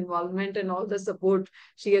all the involvement and all the support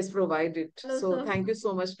she has provided. Hello, So sir. thank you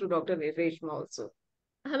so much to Dr. Reshma also.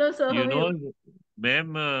 Hello, sir. How You are know, you?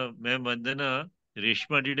 Ma'am Vandana,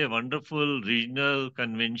 Reshma did a wonderful regional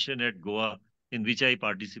convention at Goa in which I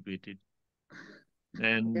participated.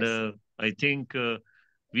 And Yes. I think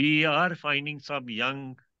we are finding some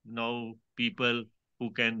young now people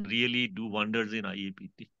who can really do wonders in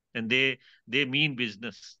IAPT. And they mean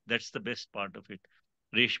business. That's the best part of it.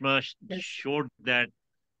 Reshma Yes. showed that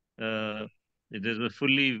it was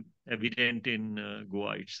fully evident in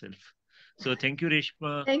Goa itself. So thank you,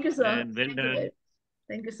 Reshma, Thank you, sir. and well Thank you done. very.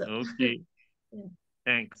 Thank you, sir. Okay, Yeah.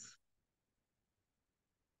 thanks.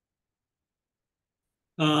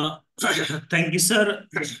 Thank you, sir,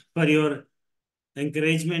 for your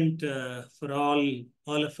encouragement for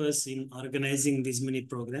all of us in organizing these many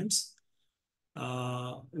programs.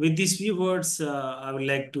 With these few words, I would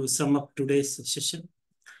like to sum up today's session.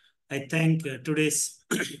 I thank today's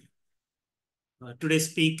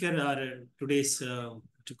speaker or today's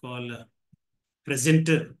what you call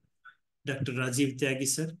presenter, Dr. Rajiv Tyagi,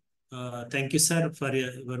 sir. Thank you, sir, for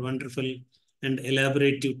your wonderful and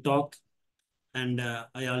elaborative talk. And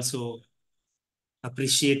I also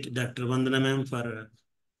appreciate Dr. Vandana ma'am for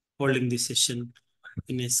holding this session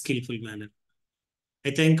in a skillful manner.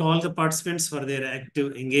 I thank all the participants for their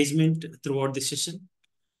active engagement throughout the session.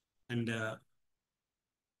 And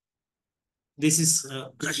this is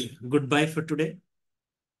goodbye for today.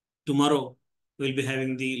 Tomorrow, we'll be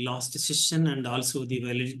having the last session and also the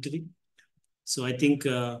valedictory. So I think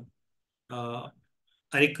I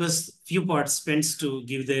request few participants to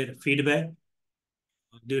give their feedback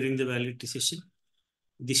during the valedictory session.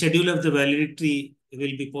 The schedule of the valedictory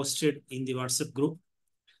will be posted in the WhatsApp group.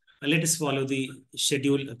 Let us follow the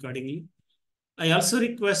schedule accordingly. I also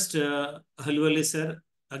request Halwale sir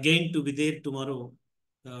again to be there tomorrow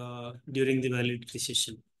during the valedictory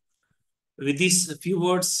session. With these few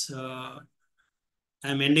words,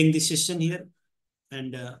 I'm ending the session here,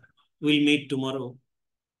 and we'll meet tomorrow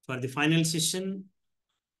for the final session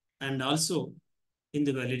and also in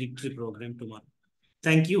the valedictory program tomorrow.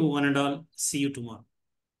 Thank you, one and all. See you tomorrow.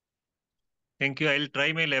 Thank you. I'll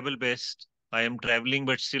try my level best. I am traveling,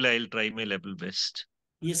 but still I'll try my level best.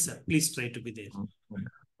 Yes, sir. Please try to be there.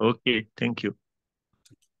 Okay. Thank you.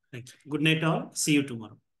 Thank you. Good night, all. See you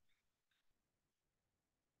tomorrow.